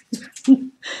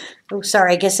 Oh,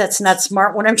 sorry. I guess that's not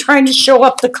smart when I'm trying to show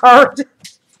up the card.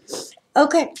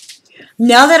 Okay.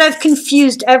 Now that I've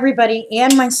confused everybody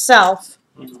and myself.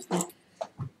 All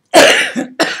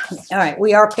right.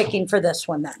 We are picking for this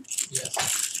one then.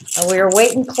 Yes. And we are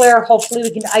waiting, Claire. Hopefully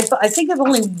we can. I think I've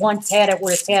only once had it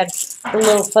where it's had the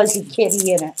little fuzzy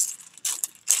kitty in it.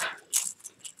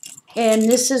 And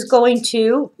this is going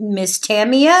to Miss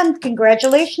Tammy M.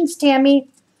 Congratulations, Tammy.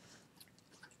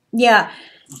 Yeah,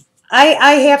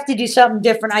 I have to do something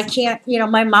different. I can't, you know,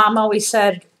 my mom always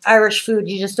said Irish food,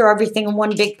 you just throw everything in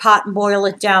one big pot and boil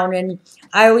it down. And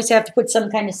I always have to put some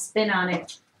kind of spin on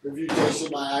it. Have you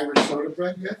tasted my Irish soda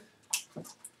bread yet?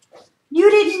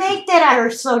 You didn't make that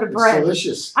Irish soda bread. It's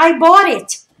delicious. I bought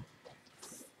it.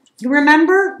 You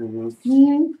remember? Mm-hmm.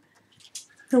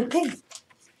 Mm-hmm. Okay.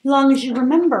 As long as you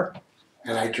remember.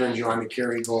 And I turned you on to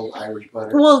Kerrygold Irish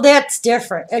butter. Well, that's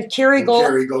different.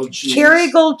 Kerrygold cheese.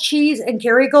 Kerrygold cheese and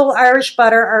Kerrygold Irish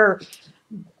butter are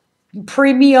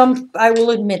premium. I will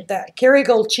admit that.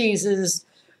 Kerrygold cheese is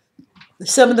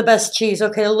some of the best cheese.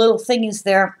 Okay, the little thing is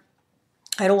there.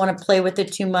 I don't want to play with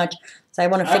it too much. So I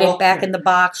want to fit it back in the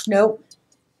box. Nope.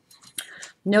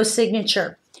 No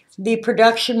signature. The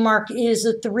production mark is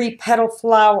a 3-petal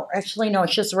flower. Actually, no,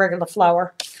 it's just a regular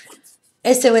flower.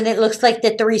 And so when it looks like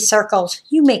the 3 circles,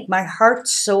 you make my heart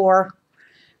soar.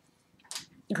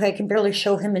 Okay, I can barely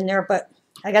show him in there, but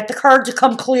I got the card to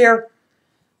come clear.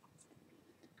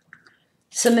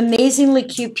 Some amazingly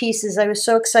cute pieces. I was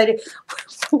so excited.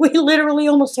 We literally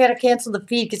almost had to cancel the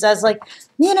feed because I was like,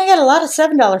 man, I got a lot of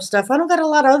 $7 stuff. I don't got a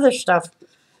lot of other stuff.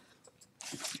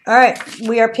 All right,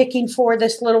 we are picking for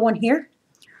this little one here.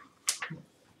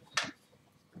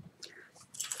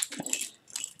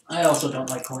 I also don't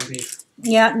like corned beef.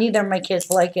 Yeah, neither of my kids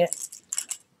like it.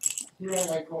 You don't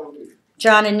like corned beef?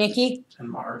 John and Nikki. And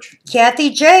Marge. Kathy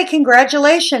J,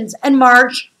 congratulations. And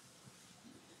Marge.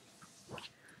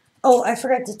 Oh, I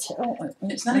forgot to tell.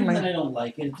 It's not even that I don't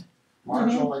like it.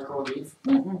 Marge don't like corned beef?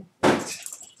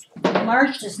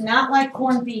 Marge does not like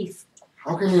corned beef.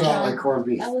 How can you not like corned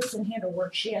beef? Allison had to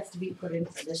work. She has to be put in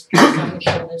for this. I'm going to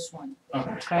show this one.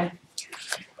 Okay.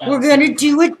 We're going to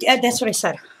do it. That's what I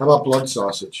said. How about blood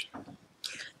sausage?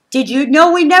 Did you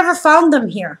know we never found them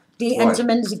here? The What?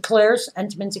 Entenmann's Eclairs?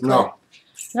 Entenmann's Eclairs. No.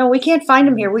 No, we can't find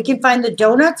them here. We can find the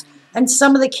donuts and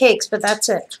some of the cakes, but that's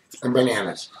it. And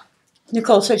bananas.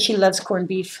 Nicole said she loves corned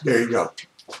beef. There you go.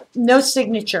 No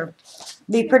signature.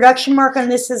 The production mark on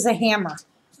this is a hammer.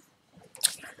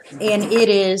 And it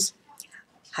is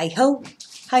hi-ho,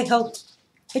 Hi ho.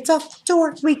 It's off to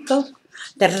work we go.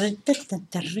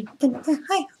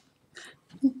 Hi.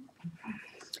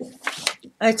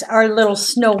 It's our little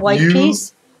Snow White You-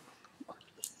 piece.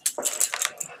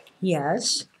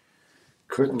 Yes.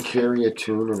 Couldn't carry a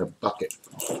tune in a bucket.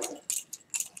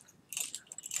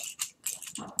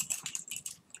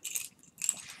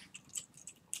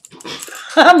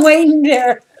 I'm waiting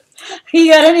there.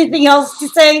 You got anything else to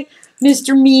say,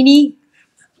 Mr. Meanie?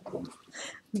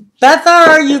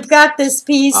 Bethar, you've got this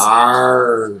piece.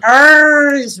 Arr.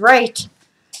 Ours, right.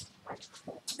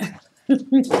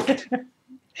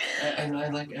 And I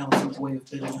like Allison's way of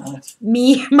bidding on it.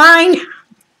 Mine.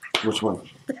 Which one?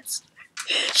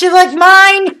 She's like,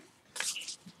 mine.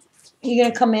 You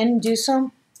gonna come in and do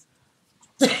some?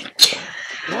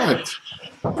 What?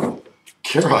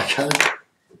 Carol, I gotta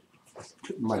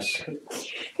put my.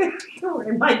 You're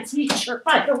wearing my t-shirt,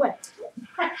 by the way.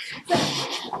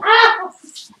 Ow!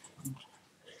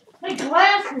 My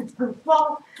glasses could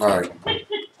fall. All right.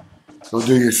 Go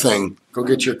do your thing. Go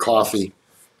get your coffee.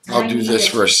 I'll do this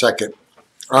for a second.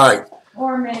 All right.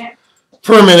 For a minute.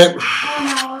 For a minute. For an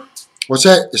hour. What's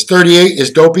that? Is 38?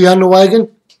 Is Dopey on the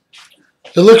wagon?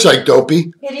 It looks like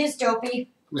Dopey. It is Dopey.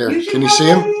 There. should Can you know see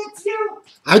him? that it's you.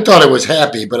 I thought it was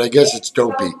Happy, but I guess it's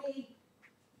Dopey.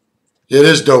 It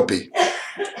is Dopey.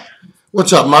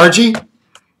 What's up, Margie?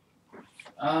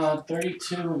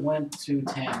 32 went to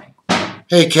Tammy.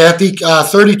 Hey, Kathy.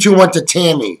 32 went to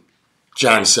Tammy,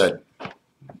 John said.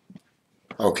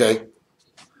 Okay.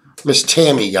 Miss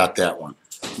Tammy got that one.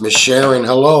 Miss Sharon,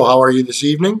 hello. How are you this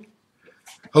evening?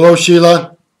 Hello,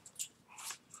 Sheila.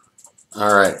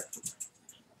 All right.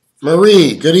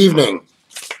 Marie, good evening.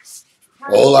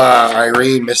 Hola,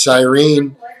 Irene. Miss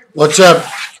Irene. What's up,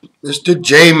 Mr.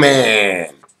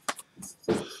 J-Man?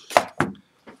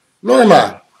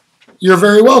 Norma, you're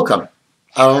very welcome.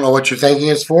 I don't know what you're thanking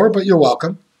us for, but you're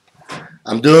welcome.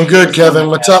 I'm doing good, Kevin.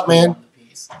 What's up, man?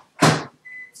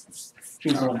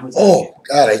 Oh,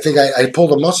 God, I think I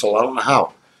pulled a muscle. I don't know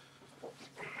how.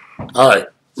 All right.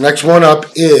 Next one up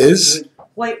is...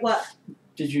 Wait, what?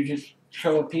 Did you just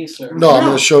show a piece or? No, I'm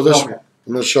going to show this Okay. one.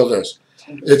 I'm going to show this.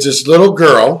 It's this little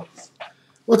girl.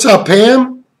 What's up,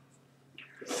 Pam?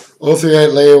 03 at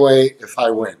layaway if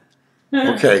I win.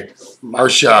 Okay.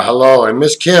 Marcia, hello. And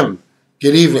Miss Kim,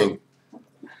 good evening.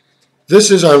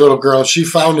 This is our little girl. She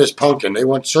found this pumpkin. They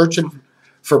went searching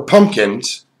for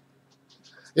pumpkins.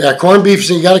 Yeah, corned beef,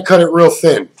 so you got to cut it real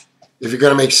thin if you're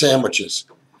going to make sandwiches.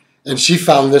 And she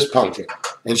found this pumpkin,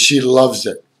 and she loves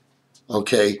it.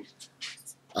 Okay.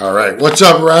 All right. What's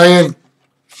up, Ryan?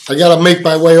 I got to make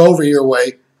my way over your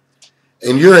way.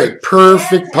 And you're a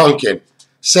perfect pumpkin.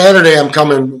 Saturday, I'm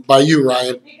coming by you,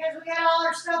 Ryan. Because we got all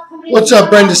our stuff coming What's in. up,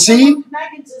 Brenda C?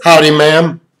 Megan's is- Howdy,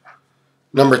 ma'am.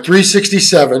 Number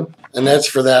 367, and that's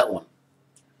for that one.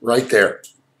 Right there.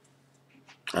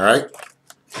 All right.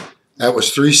 That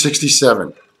was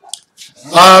 367.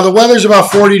 The weather's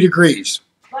about 40 degrees.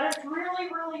 But it's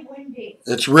really, really windy.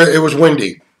 It was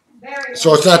windy, Very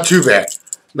so it's not too bad.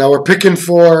 Now we're picking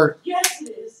for Yes,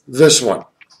 it is. this one.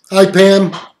 Hi,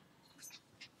 Pam.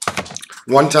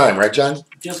 One time, right, John?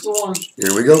 Just the one.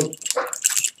 Here we go.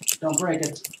 Don't break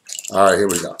it. All right, here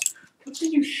we go. What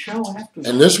did you show after?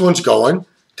 And this one's going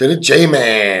to the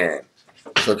J-Man.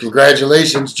 So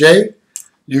congratulations, Jay.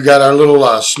 You got our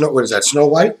little Snow. What is that? Snow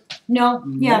White? No,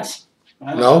 yes.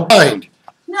 No. Mind.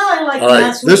 No, I like All right.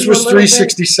 mess with This you was a little bit.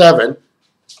 367.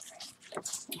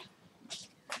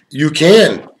 You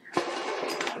can.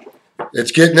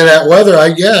 It's getting to that weather.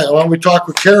 Yeah. Why don't we talk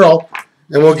with Carol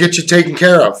and we'll get you taken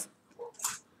care of.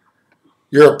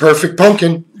 You're a perfect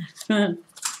pumpkin.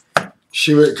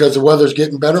 Because the weather's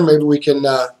getting better, maybe we can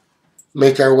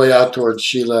make our way out towards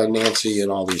Sheila and Nancy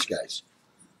and all these guys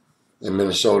in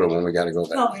Minnesota when we got to go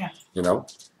there. Oh, yeah. You know?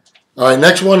 All right,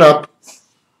 next one up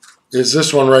is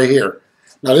this one right here.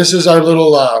 Now, this is our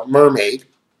little mermaid,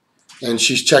 and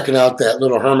she's checking out that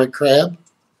little hermit crab.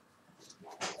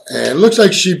 And it looks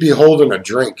like she'd be holding a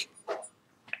drink.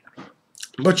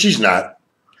 But she's not.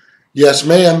 Yes,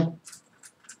 ma'am.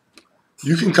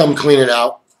 You can come clean it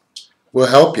out. We'll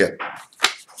help you.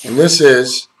 And this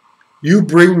is, you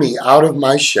bring me out of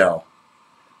my shell.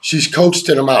 She's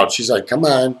coaxing him out. She's like, come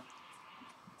on.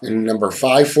 And number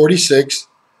 546,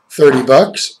 30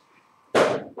 bucks.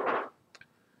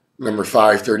 Number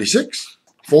 536,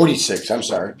 46, I'm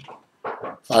sorry.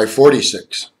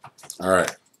 546. All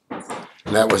right.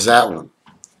 And that was that one.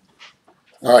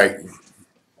 All right.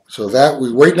 So that,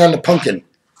 we're waiting on the pumpkin.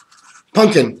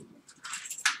 Pumpkin.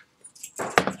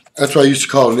 That's what I used to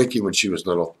call Nikki when she was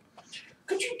little.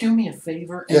 Could you do me a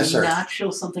favor and Yes, sir. not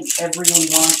show something everyone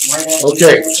wants right after?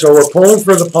 Okay, so we're pulling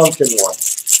for the pumpkin one.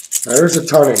 Now, there's a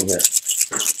ton in here.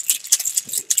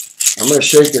 I'm going to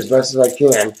shake as best as I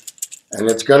can. And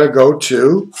it's going to go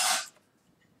to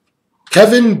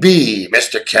Kevin B.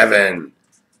 Mr. Kevin.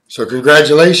 So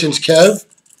congratulations, Kev.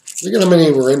 Look at how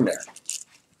many were in there.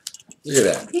 Look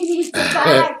at that. He needs to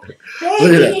buy.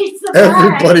 Look at that.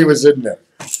 Everybody was in there.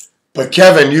 But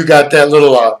Kevin, you got that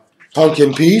little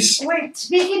pumpkin piece. Wait,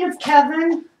 speaking of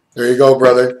Kevin. There you go,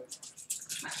 brother.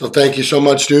 So thank you so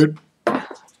much, dude.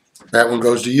 That one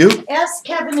goes to you. Ask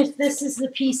Kevin if this is the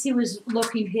piece he was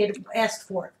looking. He had asked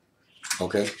for.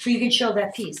 Okay. So you can show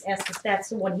that piece. Ask if that's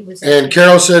the one he was. And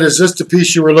Carole said, "Is this the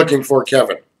piece you were looking for,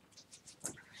 Kevin?"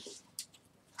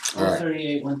 All right.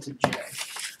 38 went to Jay.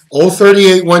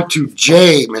 038 went to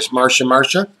Jay, Miss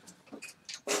Marcia.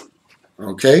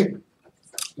 Okay.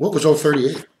 What was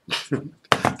 038?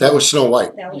 That was Snow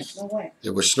White. That was Snow White.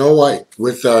 It was Snow White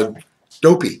with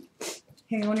Dopey.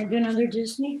 Here, you want to do another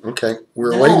Disney? Okay.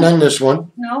 We're waiting on this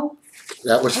one. No?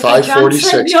 That was Okay, John said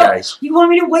 546, no. guys. You want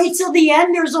me to wait till the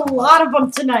end? There's a lot of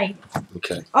them tonight.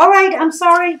 Okay. All right, I'm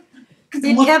sorry.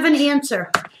 Did Look. Kevin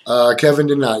answer? Kevin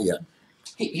did not yet.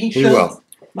 He He will.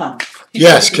 Mom.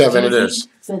 Yes, Kevin, it is.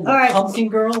 Then the All right. pumpkin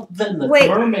girl, then the Wait,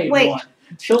 mermaid wait. one.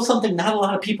 Show something not a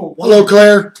lot of people want. Hello,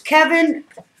 Claire. Kevin,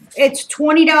 it's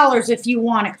 $20 if you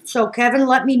want it. So, Kevin,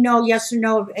 let me know yes or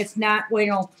no. If not, we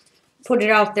don't put it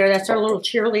out there. That's our little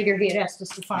cheerleader he had asked us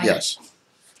to find. Yes.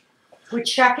 Which,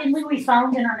 shockingly, we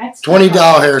found in our next $20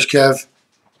 hairs, Kev.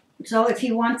 So, if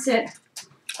he wants it.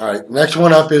 All right. Next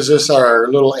one up is this our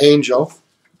little angel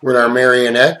with our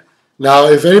marionette. Now,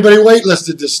 if anybody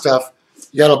waitlisted this stuff,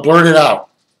 you got to blurt it out.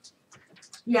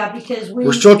 Yeah, because we...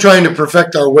 We're still trying to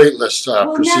perfect our waitlist well, not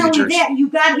only procedures. that, you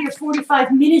got here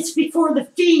 45 minutes before the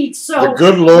feed, so... The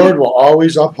good Lord will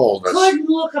always uphold us. couldn't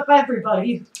look up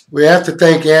everybody. We have to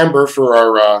thank Amber for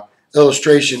our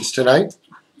illustrations tonight.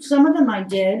 Some of them I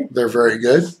did. They're very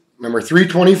good. Number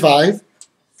 325.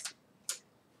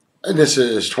 And this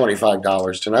is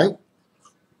 $25 tonight.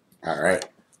 All right.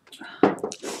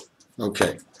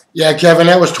 Okay. Yeah, Kevin,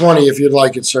 that was 20 if you'd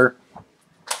like it, sir.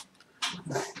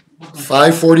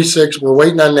 546. We're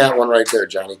waiting on that one right there,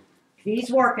 Johnny.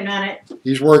 He's working on it.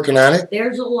 He's working on it.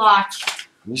 There's a lot.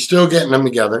 He's still getting them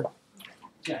together.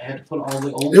 Yeah, I had to put all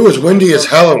the old. It was windy as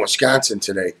hell in Wisconsin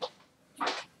today.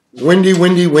 Windy,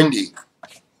 windy, windy.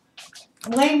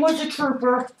 Lane was a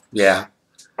trooper. Yeah.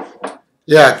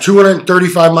 Yeah,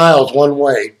 235 miles one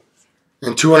way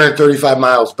and 235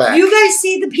 miles back. You guys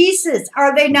see the pieces.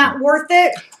 Are they not worth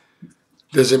it?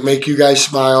 Does it make you guys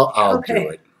smile? I'll Okay. do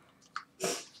it.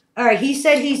 All right, he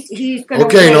said he's going to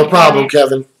Okay, no problem,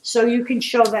 Kevin. So you can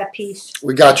show that piece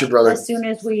We got you, brother. as soon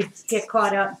as we get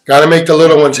caught up. Got to make the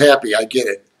little ones happy. I get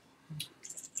it.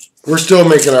 We're still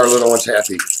making our little ones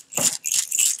happy.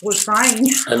 We're trying.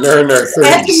 And they're in their 30s.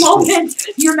 At the moment,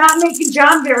 you're not making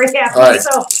John very happy. All right.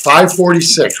 So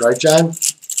 546, right, John?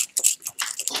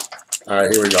 All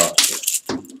right, here we go.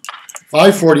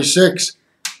 546.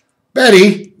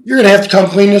 Betty, you're going to have to come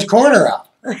clean this corner out.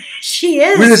 she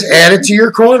is. We just added to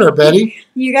your corner, Betty.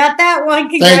 You got that one.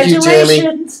 Thank you, Tammy.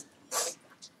 Congratulations.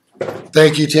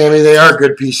 Thank you, Tammy. They are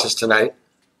good pieces tonight.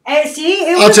 See,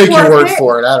 it I'll was take your worth word it.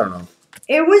 for it. I don't know.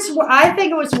 It was. I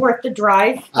think it was worth the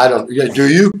drive. I don't. Yeah, do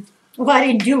you? Well, I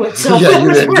didn't do it, so Yeah, it you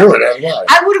was didn't worth do it. That's why.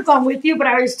 I would have gone with you, but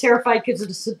I was terrified because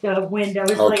of the wind. I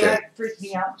was like, Okay. that freaked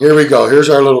me out. Here we go. Here's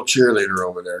our little cheerleader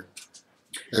over there.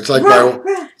 It's like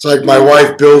my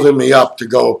wife building me up to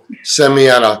go send me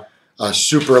on a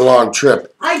super long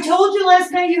trip. I told you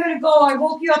last night you had to go. I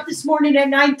woke you up this morning at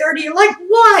 9:30. You're like,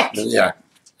 what? Yeah.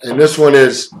 And this one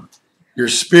is, your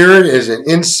spirit is an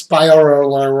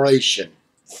inspiration.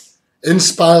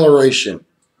 Inspiration.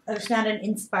 It's not an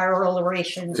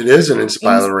inspiration. It is an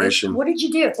inspiration. What did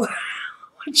you do?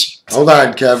 Hold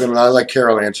on, Kevin. I'll let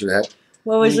Carole answer that.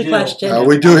 What was We the do. question?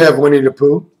 We do have Winnie the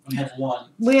Pooh. We have one.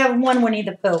 We have one Winnie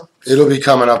the Pooh. It'll be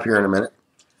coming up here in a minute.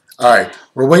 All right.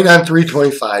 We're waiting on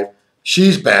 325.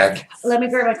 She's back. Let me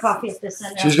grab my coffee at this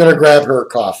end. She's going to grab her You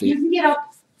coffee. can get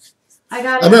up. I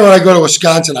got I it. remember when I go to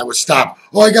Wisconsin, I would stop.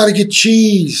 Oh, I got to get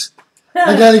cheese.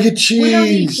 I got to get We don't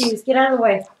need cheese. cheese. Get out of the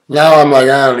way. Now I'm like,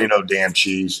 I don't need no damn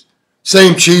cheese.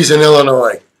 Same cheese in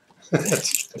Illinois.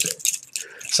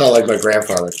 Sound like my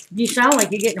grandfather. You sound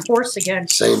like you're getting hoarse again.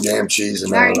 Same damn cheese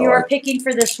in All right, you Illinois. are picking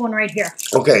for this one right here.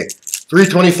 Okay,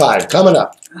 325 coming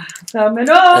up. Coming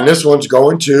up. And this one's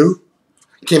going to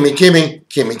Kimmy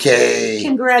K.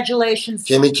 Congratulations.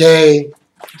 Kimmy K.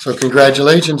 So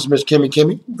congratulations, Miss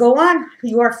Kimmy. Go on.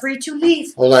 You are free to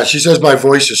leave. Hold on. She says my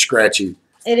voice is scratchy.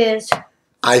 It is.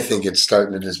 I think it's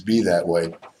starting to just be that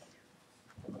way.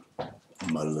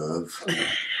 My love.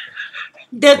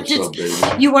 That What's up, just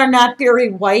baby? you are not very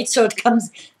white, so it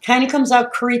kind of comes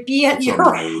out creepy at What's up, your.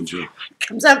 my angel?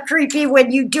 Comes out creepy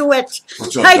when you do it.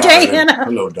 What's up, Hi, darling? Diana.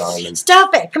 Hello, darling.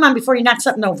 Stop it! Come on, before you knock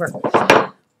something over.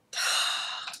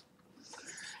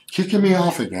 Kicking me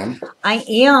off again. I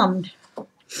am.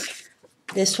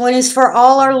 This one is for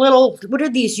all our little. What are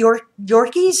these?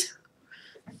 Yorkies?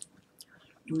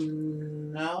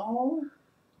 No.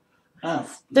 Oh.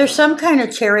 There's some kind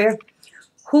of terrier.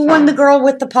 Who won the girl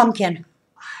with the pumpkin?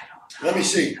 Let me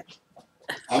see.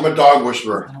 I'm a dog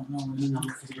whisperer. I don't know the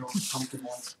number for the girl with pumpkin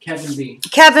ones. Kevin B.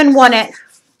 Kevin won it.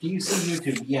 Do you see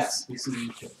YouTube? Yes, we see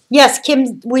YouTube. Yes,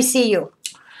 Kim, we see you.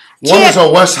 One is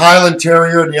a West Highland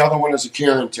Terrier, and the other one is a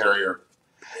Cairn Terrier.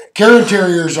 Cairn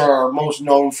Terriers are most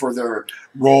known for their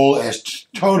role as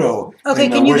Toto Okay,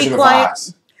 in can the you Wizard be of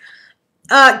quiet?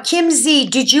 Oz. Kim Z,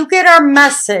 did you get our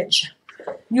message?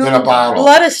 You In a bottle.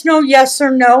 Let us know yes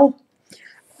or no.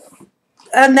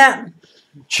 And that.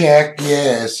 Check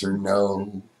yes or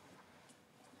no.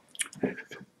 Do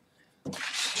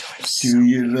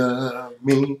you love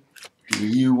me? Do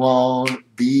you want to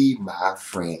be my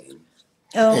friend?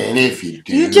 Oh, And if you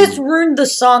do, you just ruined the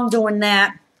song doing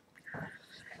that.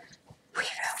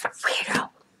 Weirdo.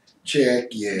 check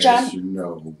yes John? or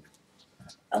no.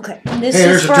 Okay, this Hey,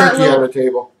 there's is a for our turkey on little. the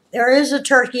table. There is a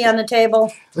turkey on the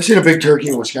table. I seen a big turkey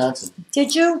in Wisconsin.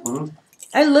 Did you? Mhm.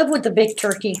 I live with the big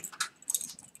turkey.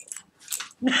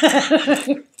 Took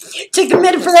a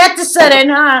minute for that to set in,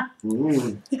 huh?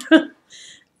 Mm.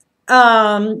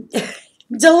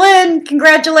 Dylan,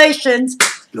 congratulations.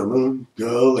 Dylan.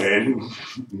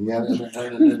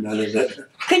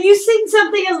 Can you sing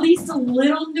something at least a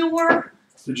little newer?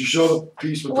 Did you show the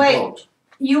piece with Wait. the boat?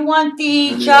 You want the,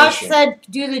 And the Josh ocean. said,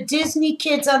 do the Disney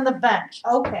Kids on the Bench.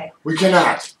 Okay. We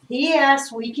cannot. He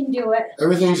asked, we can do it.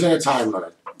 Everything's in a time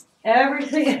limit.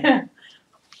 Everything.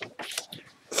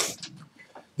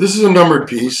 This is a numbered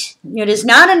piece. It is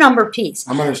not a number piece.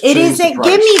 I'm going to It change is the a, price.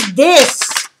 give me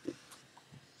this.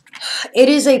 It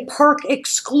is a park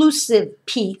exclusive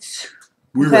piece.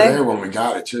 We were okay. there when we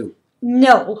got it, too.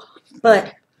 No,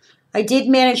 but I did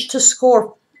manage to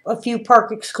score a few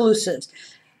park exclusives.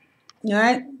 All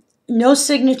right. No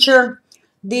signature.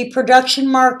 The production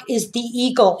mark is the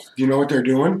eagle. Do you know what they're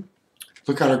doing?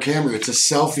 Look on our camera. It's a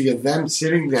selfie of them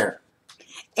sitting there.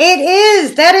 It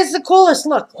is. That is the coolest.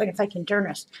 Look, wait if I can turn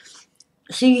this.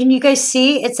 So can you guys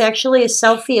see? It's actually a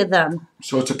selfie of them.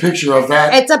 So it's a picture of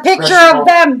that. It's a picture festival. of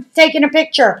them taking a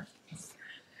picture.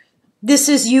 This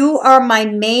is you are my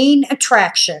main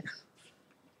attraction.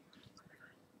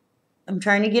 I'm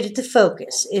trying to get it to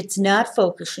focus. It's not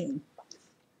focusing.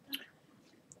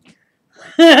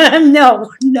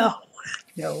 No.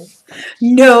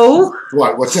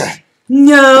 What? What's that?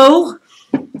 No.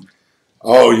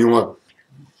 Oh, you want...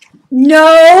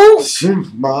 No. Since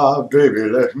my baby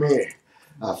left me,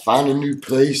 I find a new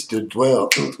place to dwell.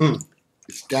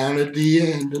 It's down at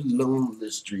the end of Lonely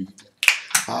Street.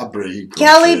 I break.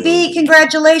 Kelly B,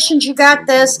 congratulations, you got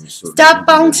this. Stop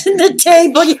bouncing the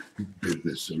table.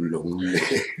 Baby, so lonely.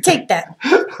 Take that.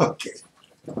 Okay.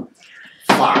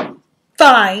 Fine.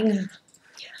 Fine.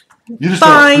 You just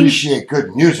Fine. don't appreciate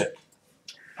good music.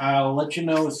 I'll let you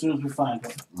know as soon as we find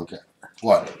it. Okay.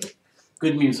 What?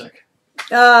 Good music.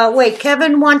 Wait,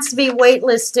 Kevin wants to be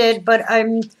waitlisted, but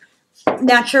I'm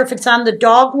not sure if it's on the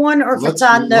dog one or if it's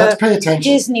on let's the pay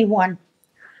attention. Disney one.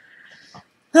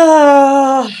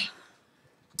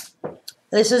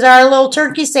 This is our little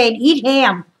turkey saying, eat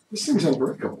ham. This thing's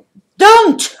unbreakable.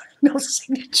 Don't! No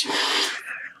signature.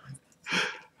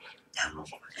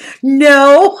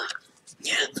 No.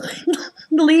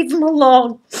 Leave him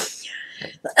alone.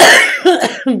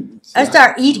 I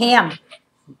start eat ham.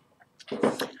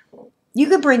 You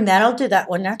could bring that. I'll do that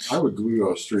one next. I would glue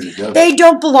those three together. They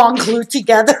don't belong glued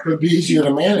together. It would be easier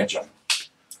to manage them.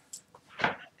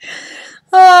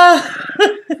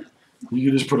 You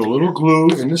could just put a little glue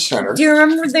in the center. Do you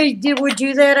remember would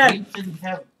do that? We didn't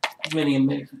have Minnie and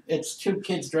Minnie. It's two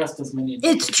kids dressed as Minnie and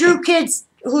It's true kids.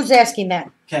 Who's asking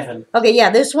that? Kevin. Okay,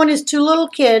 yeah, this one is two little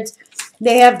kids.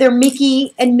 They have their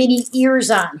Mickey and Minnie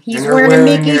ears on. He's And they're wearing a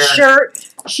wearing Mickey their- shirt.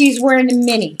 She's wearing a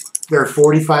Minnie. Their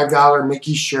 $45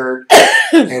 Mickey shirt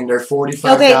and their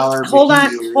 $45 Okay, Mickey hold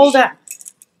on, ears. hold on.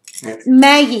 Yeah.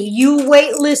 Maggie, you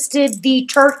waitlisted the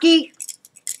turkey?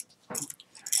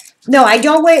 No, I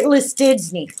don't waitlist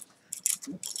Disney.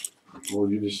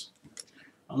 Well, you just...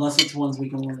 Unless it's ones we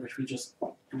can order, we just.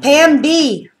 Pam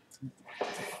B.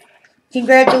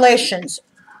 Congratulations.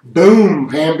 Boom!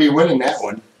 Pam B winning that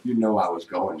one. You know I was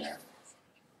going there.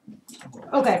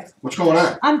 Okay, What's going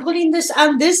on? I'm putting this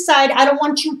on this side. I don't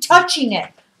want you touching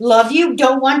it. Love you,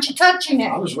 don't want you touching it.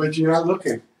 I'll just wait till you're not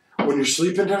looking. When you're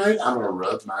sleeping tonight, I'm gonna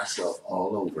rub myself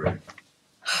all over it.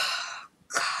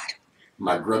 God.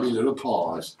 My grubby little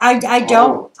paws. I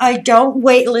don't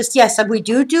wait list. Yes, we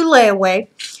do layaway.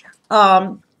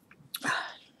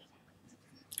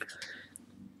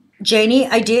 Janie,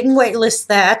 I didn't wait list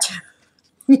that.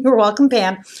 You're welcome,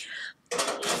 Pam.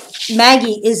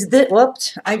 Maggie, is this,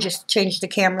 whoops, I just changed the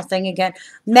camera thing again.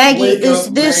 Maggie, Wake is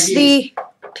up, this Maggie.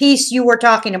 the piece you were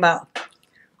talking about?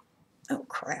 Oh,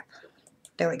 crap.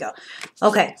 There we go.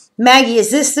 Okay. Maggie,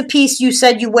 is this the piece you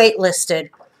said you waitlisted?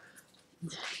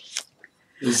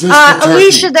 Is this the turkey?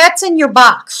 Alicia, that's in your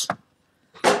box.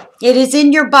 It is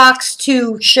in your box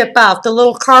to ship out. The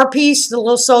little car piece, the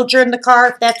little soldier in the car,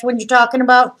 if that's what you're talking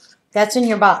about, that's in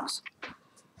your box.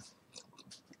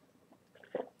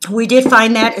 We did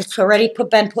find that. It's already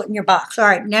been put in your box. All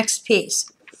right, next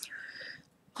piece.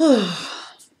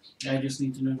 I just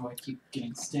need to know, do I keep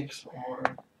getting sticks or...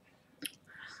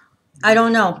 I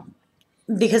don't know.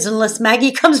 Because unless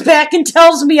Maggie comes back and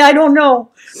tells me, I don't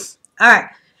know. All right.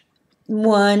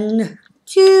 1,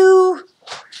 2,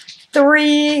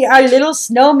 3. Our little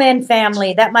snowman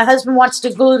family that my husband wants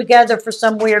to glue together for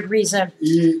some weird reason.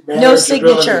 No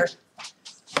signature.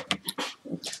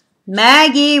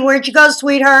 Maggie, where'd you go,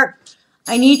 sweetheart?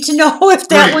 I need to know if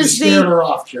that was scared her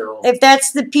off, Carole. if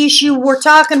that's the piece you were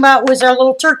talking about was our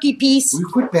little turkey piece. We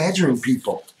quit badgering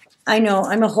people. I know,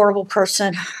 I'm a horrible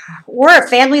person. We're a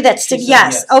family that's She said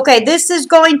yes. yes. Okay, this is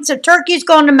going to turkey's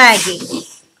going to Maggie.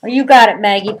 Oh, you got it,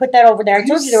 Maggie. Put that over there. I Are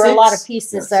told you you there were a lot of 6?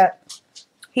 pieces Yes. that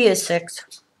he is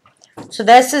 6. So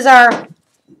this is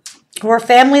we're a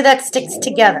family that sticks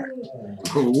together.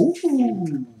 Ooh.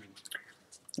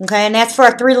 Okay, and that's for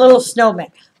our 3 little snowmen.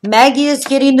 Maggie is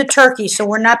getting the turkey, so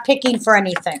we're not picking for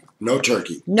anything. No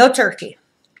turkey. No turkey.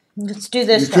 Let's do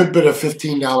this You one. could put a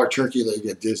 $15 turkey leg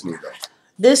at Disney, though.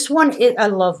 This one, I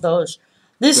love those.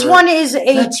 This They're- one is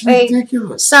That's a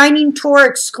ridiculous. signing tour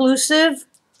exclusive.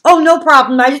 Oh, no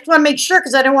problem. I just want to make sure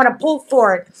because I don't want to pull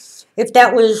for it. If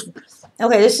that was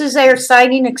okay, this is their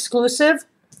signing exclusive.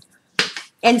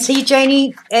 And see,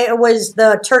 Janie, it was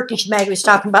the Turkish Maggie was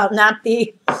talking about, not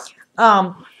the.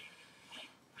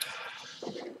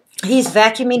 He's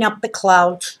vacuuming up the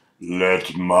clouds,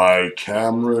 Let my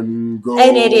Cameron go.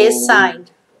 and it is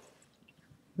signed.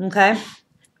 Okay.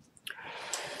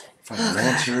 If I don't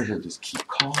answer, he'll just keep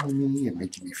calling me and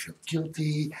making me feel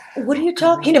guilty. What are you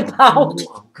talking about?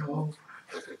 I'll go.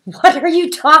 What are you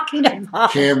talking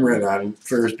about? Cameron on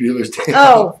Ferris Bueller's Day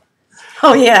Oh,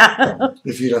 oh yeah.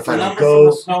 If The I don't number for go,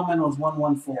 the snowman was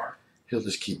 114. he'll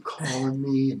just keep calling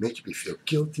me and making me feel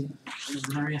guilty.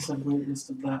 Maria said wait list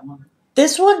of that one.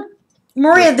 This one,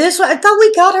 Maria. This one. I thought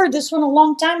we got her this one a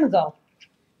long time ago.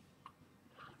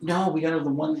 No, we got her the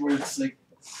one where it's like...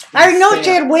 I know she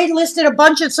had waitlisted a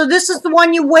bunch of. So this is the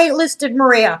one you waitlisted,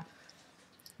 Maria.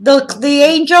 The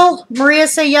angel. Maria,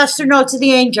 say yes or no to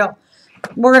the angel.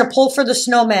 We're gonna pull for the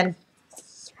snowman.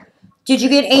 Did you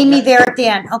get Amy there at the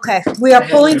end? Okay, we are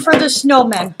pulling for the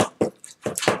snowman.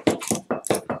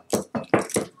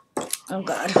 Oh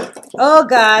God. Oh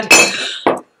God.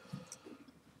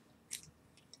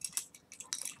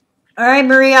 All right,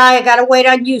 Maria, I gotta wait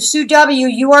on you. Sue W,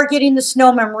 you are getting the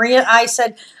snowman. Maria, I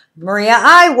said, Maria,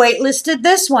 I waitlisted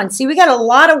this one. See, we got a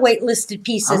lot of waitlisted I'm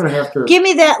pieces. gonna have to. Give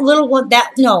me that little one.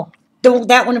 That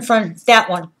one in front. That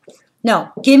one.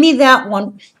 No, give me that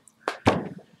one,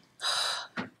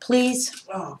 please.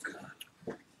 Oh,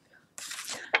 God.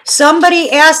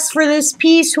 Somebody asks for this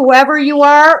piece. Whoever you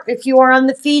are, if you are on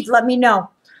the feed, let me know.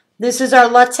 This is our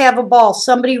Let's Have a Ball.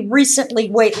 Somebody recently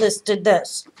waitlisted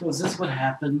this. So is this what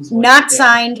happens? when Not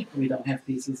signed. We don't have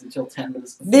pieces until 10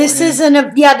 minutes before. This isn't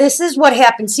a, yeah, this is what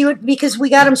happened. See, because we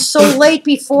got them so late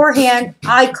beforehand,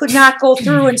 I could not go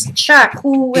through and check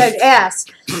who had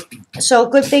asked. So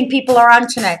good thing people are on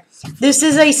tonight. This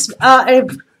is a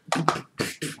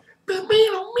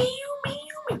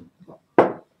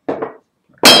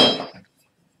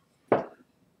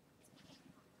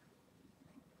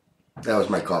That was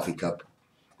my coffee cup.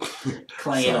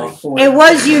 Playing Sorry. all 4. it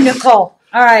was you, Nicole.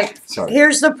 All right, Sorry.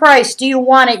 here's the price. Do you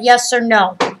want it? Yes or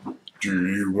no? Do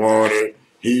you want it?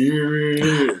 Here it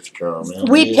is coming.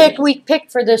 We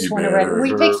picked for this You one already. better We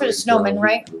picked for the hurry, snowman, go.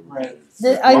 right? Right.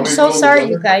 I'm Want me to so glue them sorry, you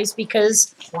together? guys,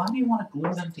 because Why do you want to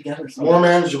glue them together? So More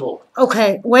manageable.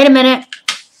 okay, wait a minute.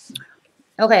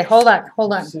 Okay, hold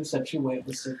on. Sue said she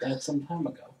waitlisted that some time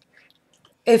ago.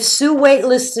 If Sue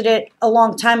waitlisted it a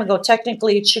long time ago,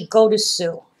 technically it should go to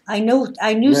Sue. I knew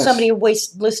Yes. somebody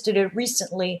listed it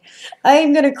recently.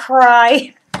 I'm gonna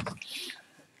cry.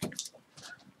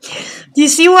 Do you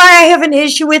see why I have an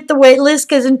issue with the wait list?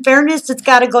 Because in fairness, it's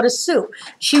got to go to Sue.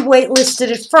 She waitlisted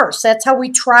it first. That's how we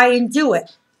try and do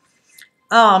it.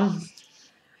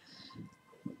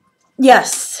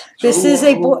 Yes, this So is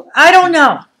a. I don't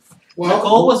know,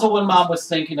 Nicole was the one Mom was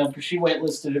thinking of because she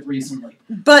waitlisted it recently.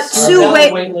 but Sue Bella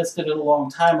wait. waitlisted it a long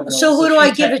time ago. So who do she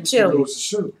I give it to? technically- Goes to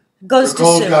Sue. Goes to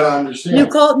Nicole's Sue. got to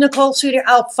understand. Nicole, sweetie,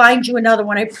 I'll find you another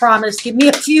one. I promise. Give me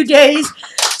a few days.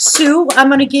 Sue, I'm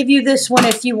going to give you this one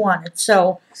if you want it.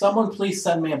 So, Someone please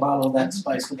send me a bottle of that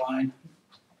spiced wine.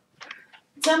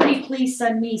 somebody please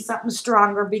send me something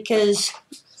stronger because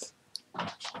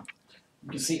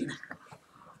You see.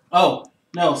 Oh,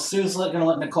 no, Sue's going to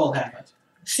let Nicole have it.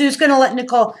 Sue's going to let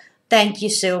Nicole. Thank you,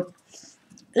 Sue.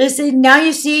 Listen, now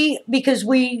you see, because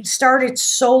we started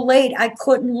so late, I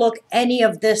couldn't look any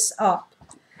of this up.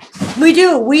 We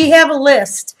do. We have a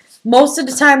list. Most of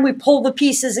the time, we pull the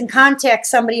pieces and contact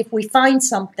somebody if we find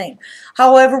something.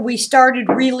 However, we started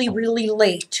really, really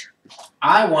late.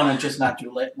 I want to just not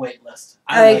do wait list.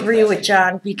 I like agree that. with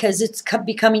John because it's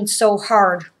becoming so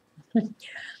hard.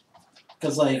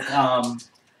 Because, like, All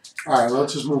right,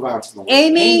 let's just move on from the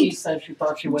Amy said she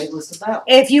thought she waitlisted that.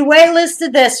 If you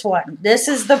waitlisted this one, this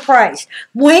is the price.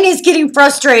 Wayne is getting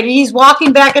frustrated. He's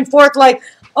walking back and forth like,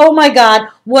 oh my God,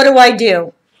 what do I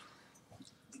do?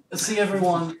 See,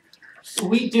 everyone,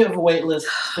 we do have a wait list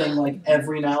thing like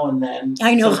every now and then.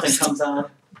 I know. Something comes on.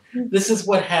 This is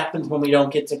what happens when we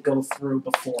don't get to go through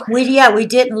before. We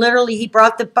didn't. Literally, he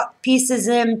brought the pieces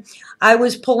in. I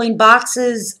was pulling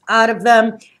boxes out of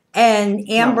them, and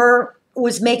Amber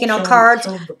was making Show out cards,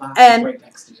 the boxes and- right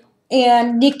next to you.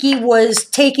 and Nikki was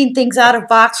taking things out of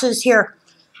boxes. Here,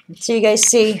 so you guys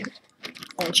see.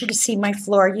 I want you to see my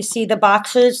floor. You see the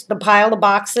boxes, the pile of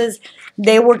boxes.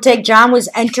 They were John was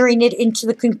entering it into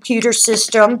the computer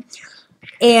system,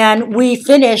 and we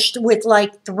finished with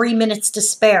like 3 minutes to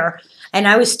spare. And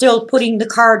I was still putting the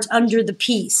cards under the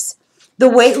piece. The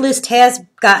wait list has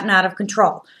gotten out of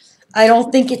control. I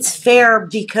don't think it's fair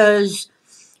because,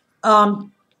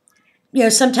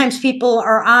 sometimes people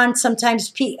are on,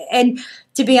 sometimes and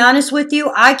to be honest with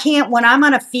you, I can't, when I'm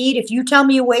on a feed, if you tell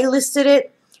me you waitlisted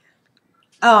it,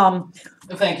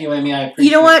 Thank you, Amy. I appreciate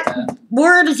you know what? that.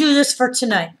 We're going to do this for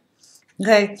tonight.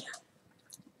 Okay?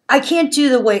 I can't do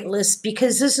the wait list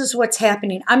because this is what's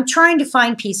happening. I'm trying to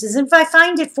find pieces. And if I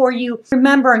find it for you,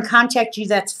 remember and contact you,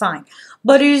 that's fine.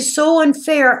 But it is so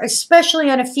unfair, especially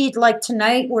on a feed like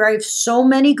tonight where I have so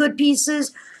many good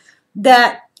pieces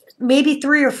that maybe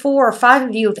 3 or 4 or 5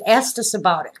 of you have asked us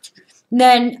about it. And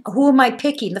then who am I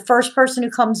picking? The first person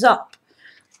who comes up.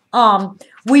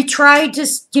 We tried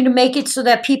to make it so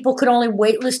that people could only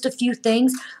waitlist a few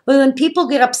things, but then people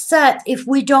get upset if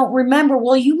we don't remember.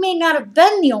 Well, you may not have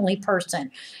been the only person,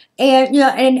 and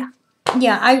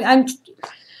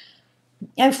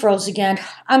I froze again.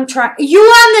 I'm trying. You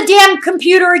on the damn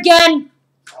computer again?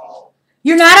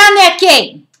 You're not on that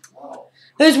game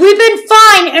because we've been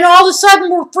fine, and all of a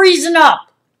sudden we're freezing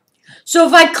up. So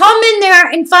if I come in there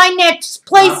and find that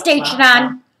PlayStation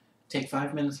on. Take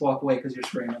 5 minutes, walk away because you're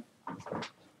screaming.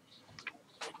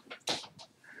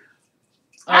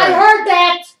 I heard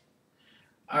that.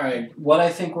 All right. What I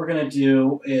think we're going to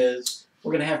do is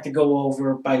we're going to have to go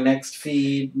over by next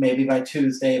feed, maybe by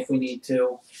Tuesday if we need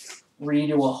to,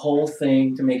 redo a whole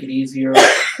thing to make it easier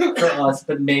for us,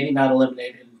 but maybe not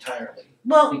eliminate it entirely.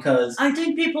 Well, Because I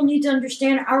think people need to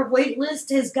understand our wait list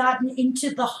has gotten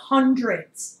into the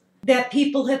hundreds that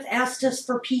people have asked us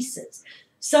for pieces.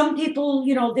 Some people,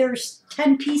 there's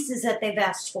 10 pieces that they've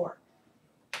asked for.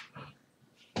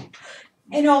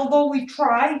 And although we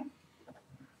try,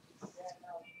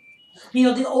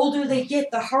 the older they get,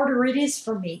 the harder it is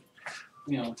for me.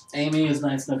 Amy is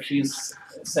nice enough. She's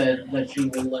said that she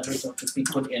will let herself just be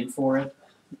put in for it.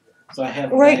 So I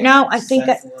have Right now, I think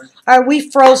set for it. All right, we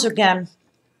froze again.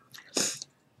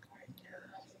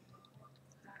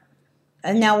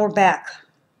 And now we're back.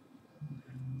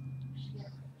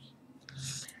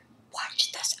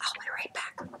 Watch this. I'll be right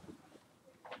back.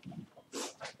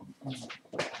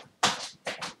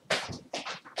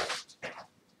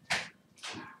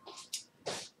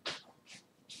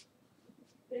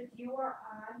 If you are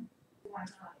on, why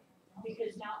not?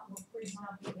 Because now we're freezing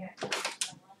up again.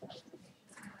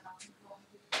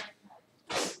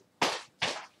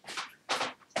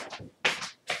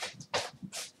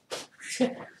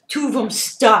 Two of them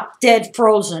stuck, dead,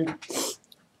 frozen.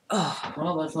 Oh.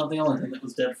 Well, that's not the only thing that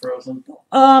was dead frozen.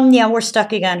 Yeah, we're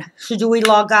stuck again. So do we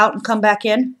log out and come back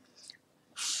in?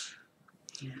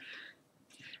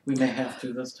 We may have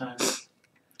to this time.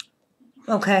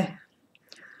 Okay.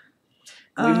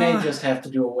 We may just have to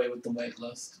do away with the wait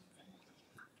list.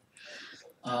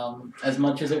 As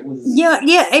much as it was... Yeah,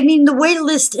 I mean, the wait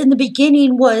list in the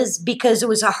beginning was because it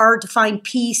was a hard to find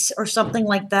piece or something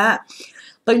like that.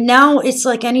 But now it's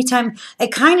like anytime,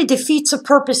 it kind of defeats the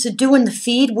purpose of doing the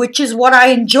feed, which is what I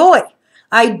enjoy.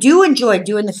 I do enjoy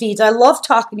doing the feeds. I love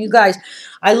talking to you guys.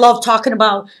 I love talking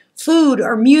about food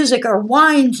or music or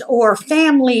wines or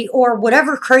family or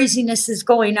whatever craziness is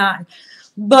going on.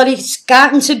 But it's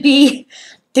gotten to be,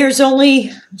 there's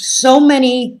only so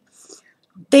many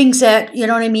things that, you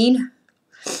know what I mean?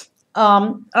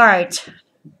 All right.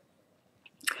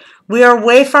 We are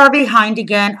way far behind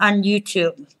again on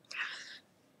YouTube.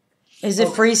 Is it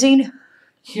freezing?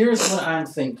 Here's what I'm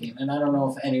thinking, and I don't know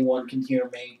if anyone can hear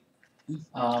me.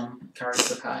 Kari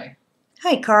said hi.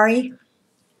 Hi, Kari.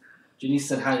 Janice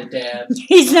said hi to Dad.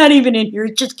 He's not even in here.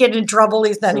 He's just getting in trouble.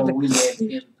 He's not So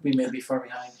even. we may be far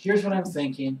behind. Here's what I'm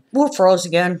thinking. We're froze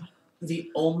again. The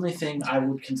only thing I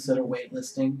would consider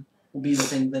waitlisting will be the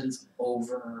thing that is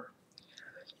over,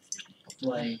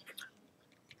 like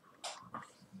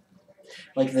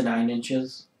the 9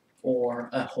 inches or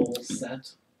a whole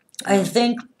set. I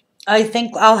think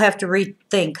I'll have to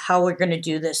rethink how we're going to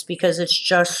do this because it's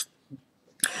just,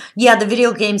 yeah, the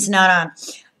video game's not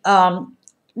on.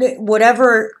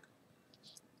 Whatever,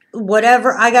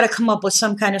 I got to come up with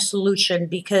some kind of solution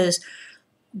because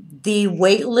the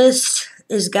wait list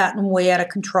has gotten way out of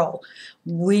control.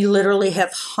 We literally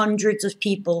have hundreds of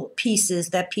pieces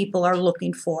that people are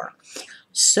looking for.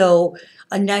 So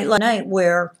a night like tonight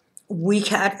where we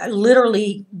had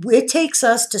literally, it takes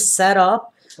us to set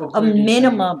up a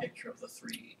minimum. Picture of the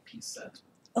 3-piece set.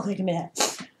 Oh, wait a minute.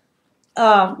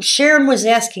 Sharon was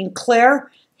asking,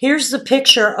 Claire, here's the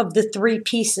picture of the 3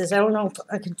 pieces. I don't know if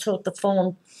I can tilt the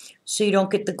phone so you don't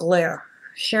get the glare.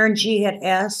 Sharon G had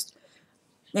asked,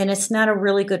 and it's not a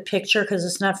really good picture because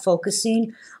it's not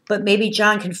focusing, but maybe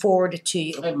John can forward it to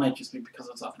you. It might just be because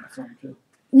it's off my phone, too.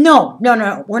 No.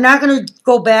 We're not going to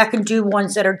go back and do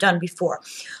ones that are done before.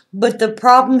 But the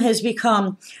problem has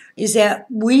become is that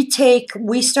we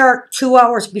start 2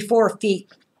 hours before a feed,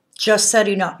 just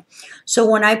setting up. So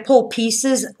when I pull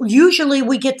pieces, usually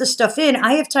we get the stuff in.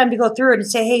 I have time to go through it and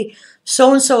say, hey,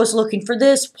 so-and-so is looking for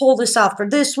this. Pull this out for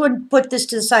this one. Put this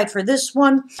to the side for this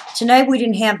one. Tonight we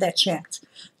didn't have that chance.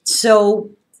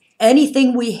 So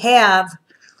anything we have,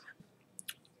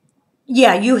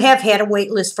 yeah, you have had a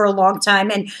wait list for a long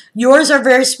time, and yours are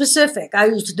very specific. I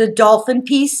used the dolphin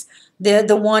piece,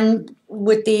 the one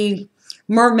with the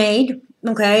mermaid,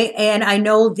 okay, and I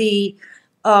know the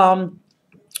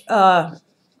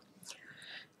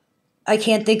I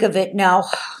can't think of it now,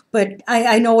 but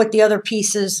I know what the other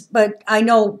pieces, but I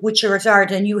know which yours are,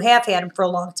 and you have had them for a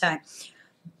long time.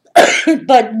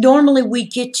 But normally we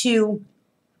get to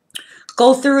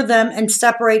go through them and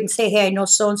separate and say, hey, I know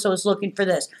so-and-so is looking for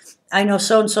this. I know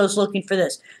so-and-so is looking for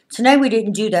this. Tonight we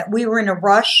didn't do that. We were in a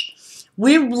rush.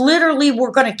 We literally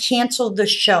were going to cancel the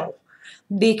show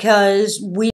because we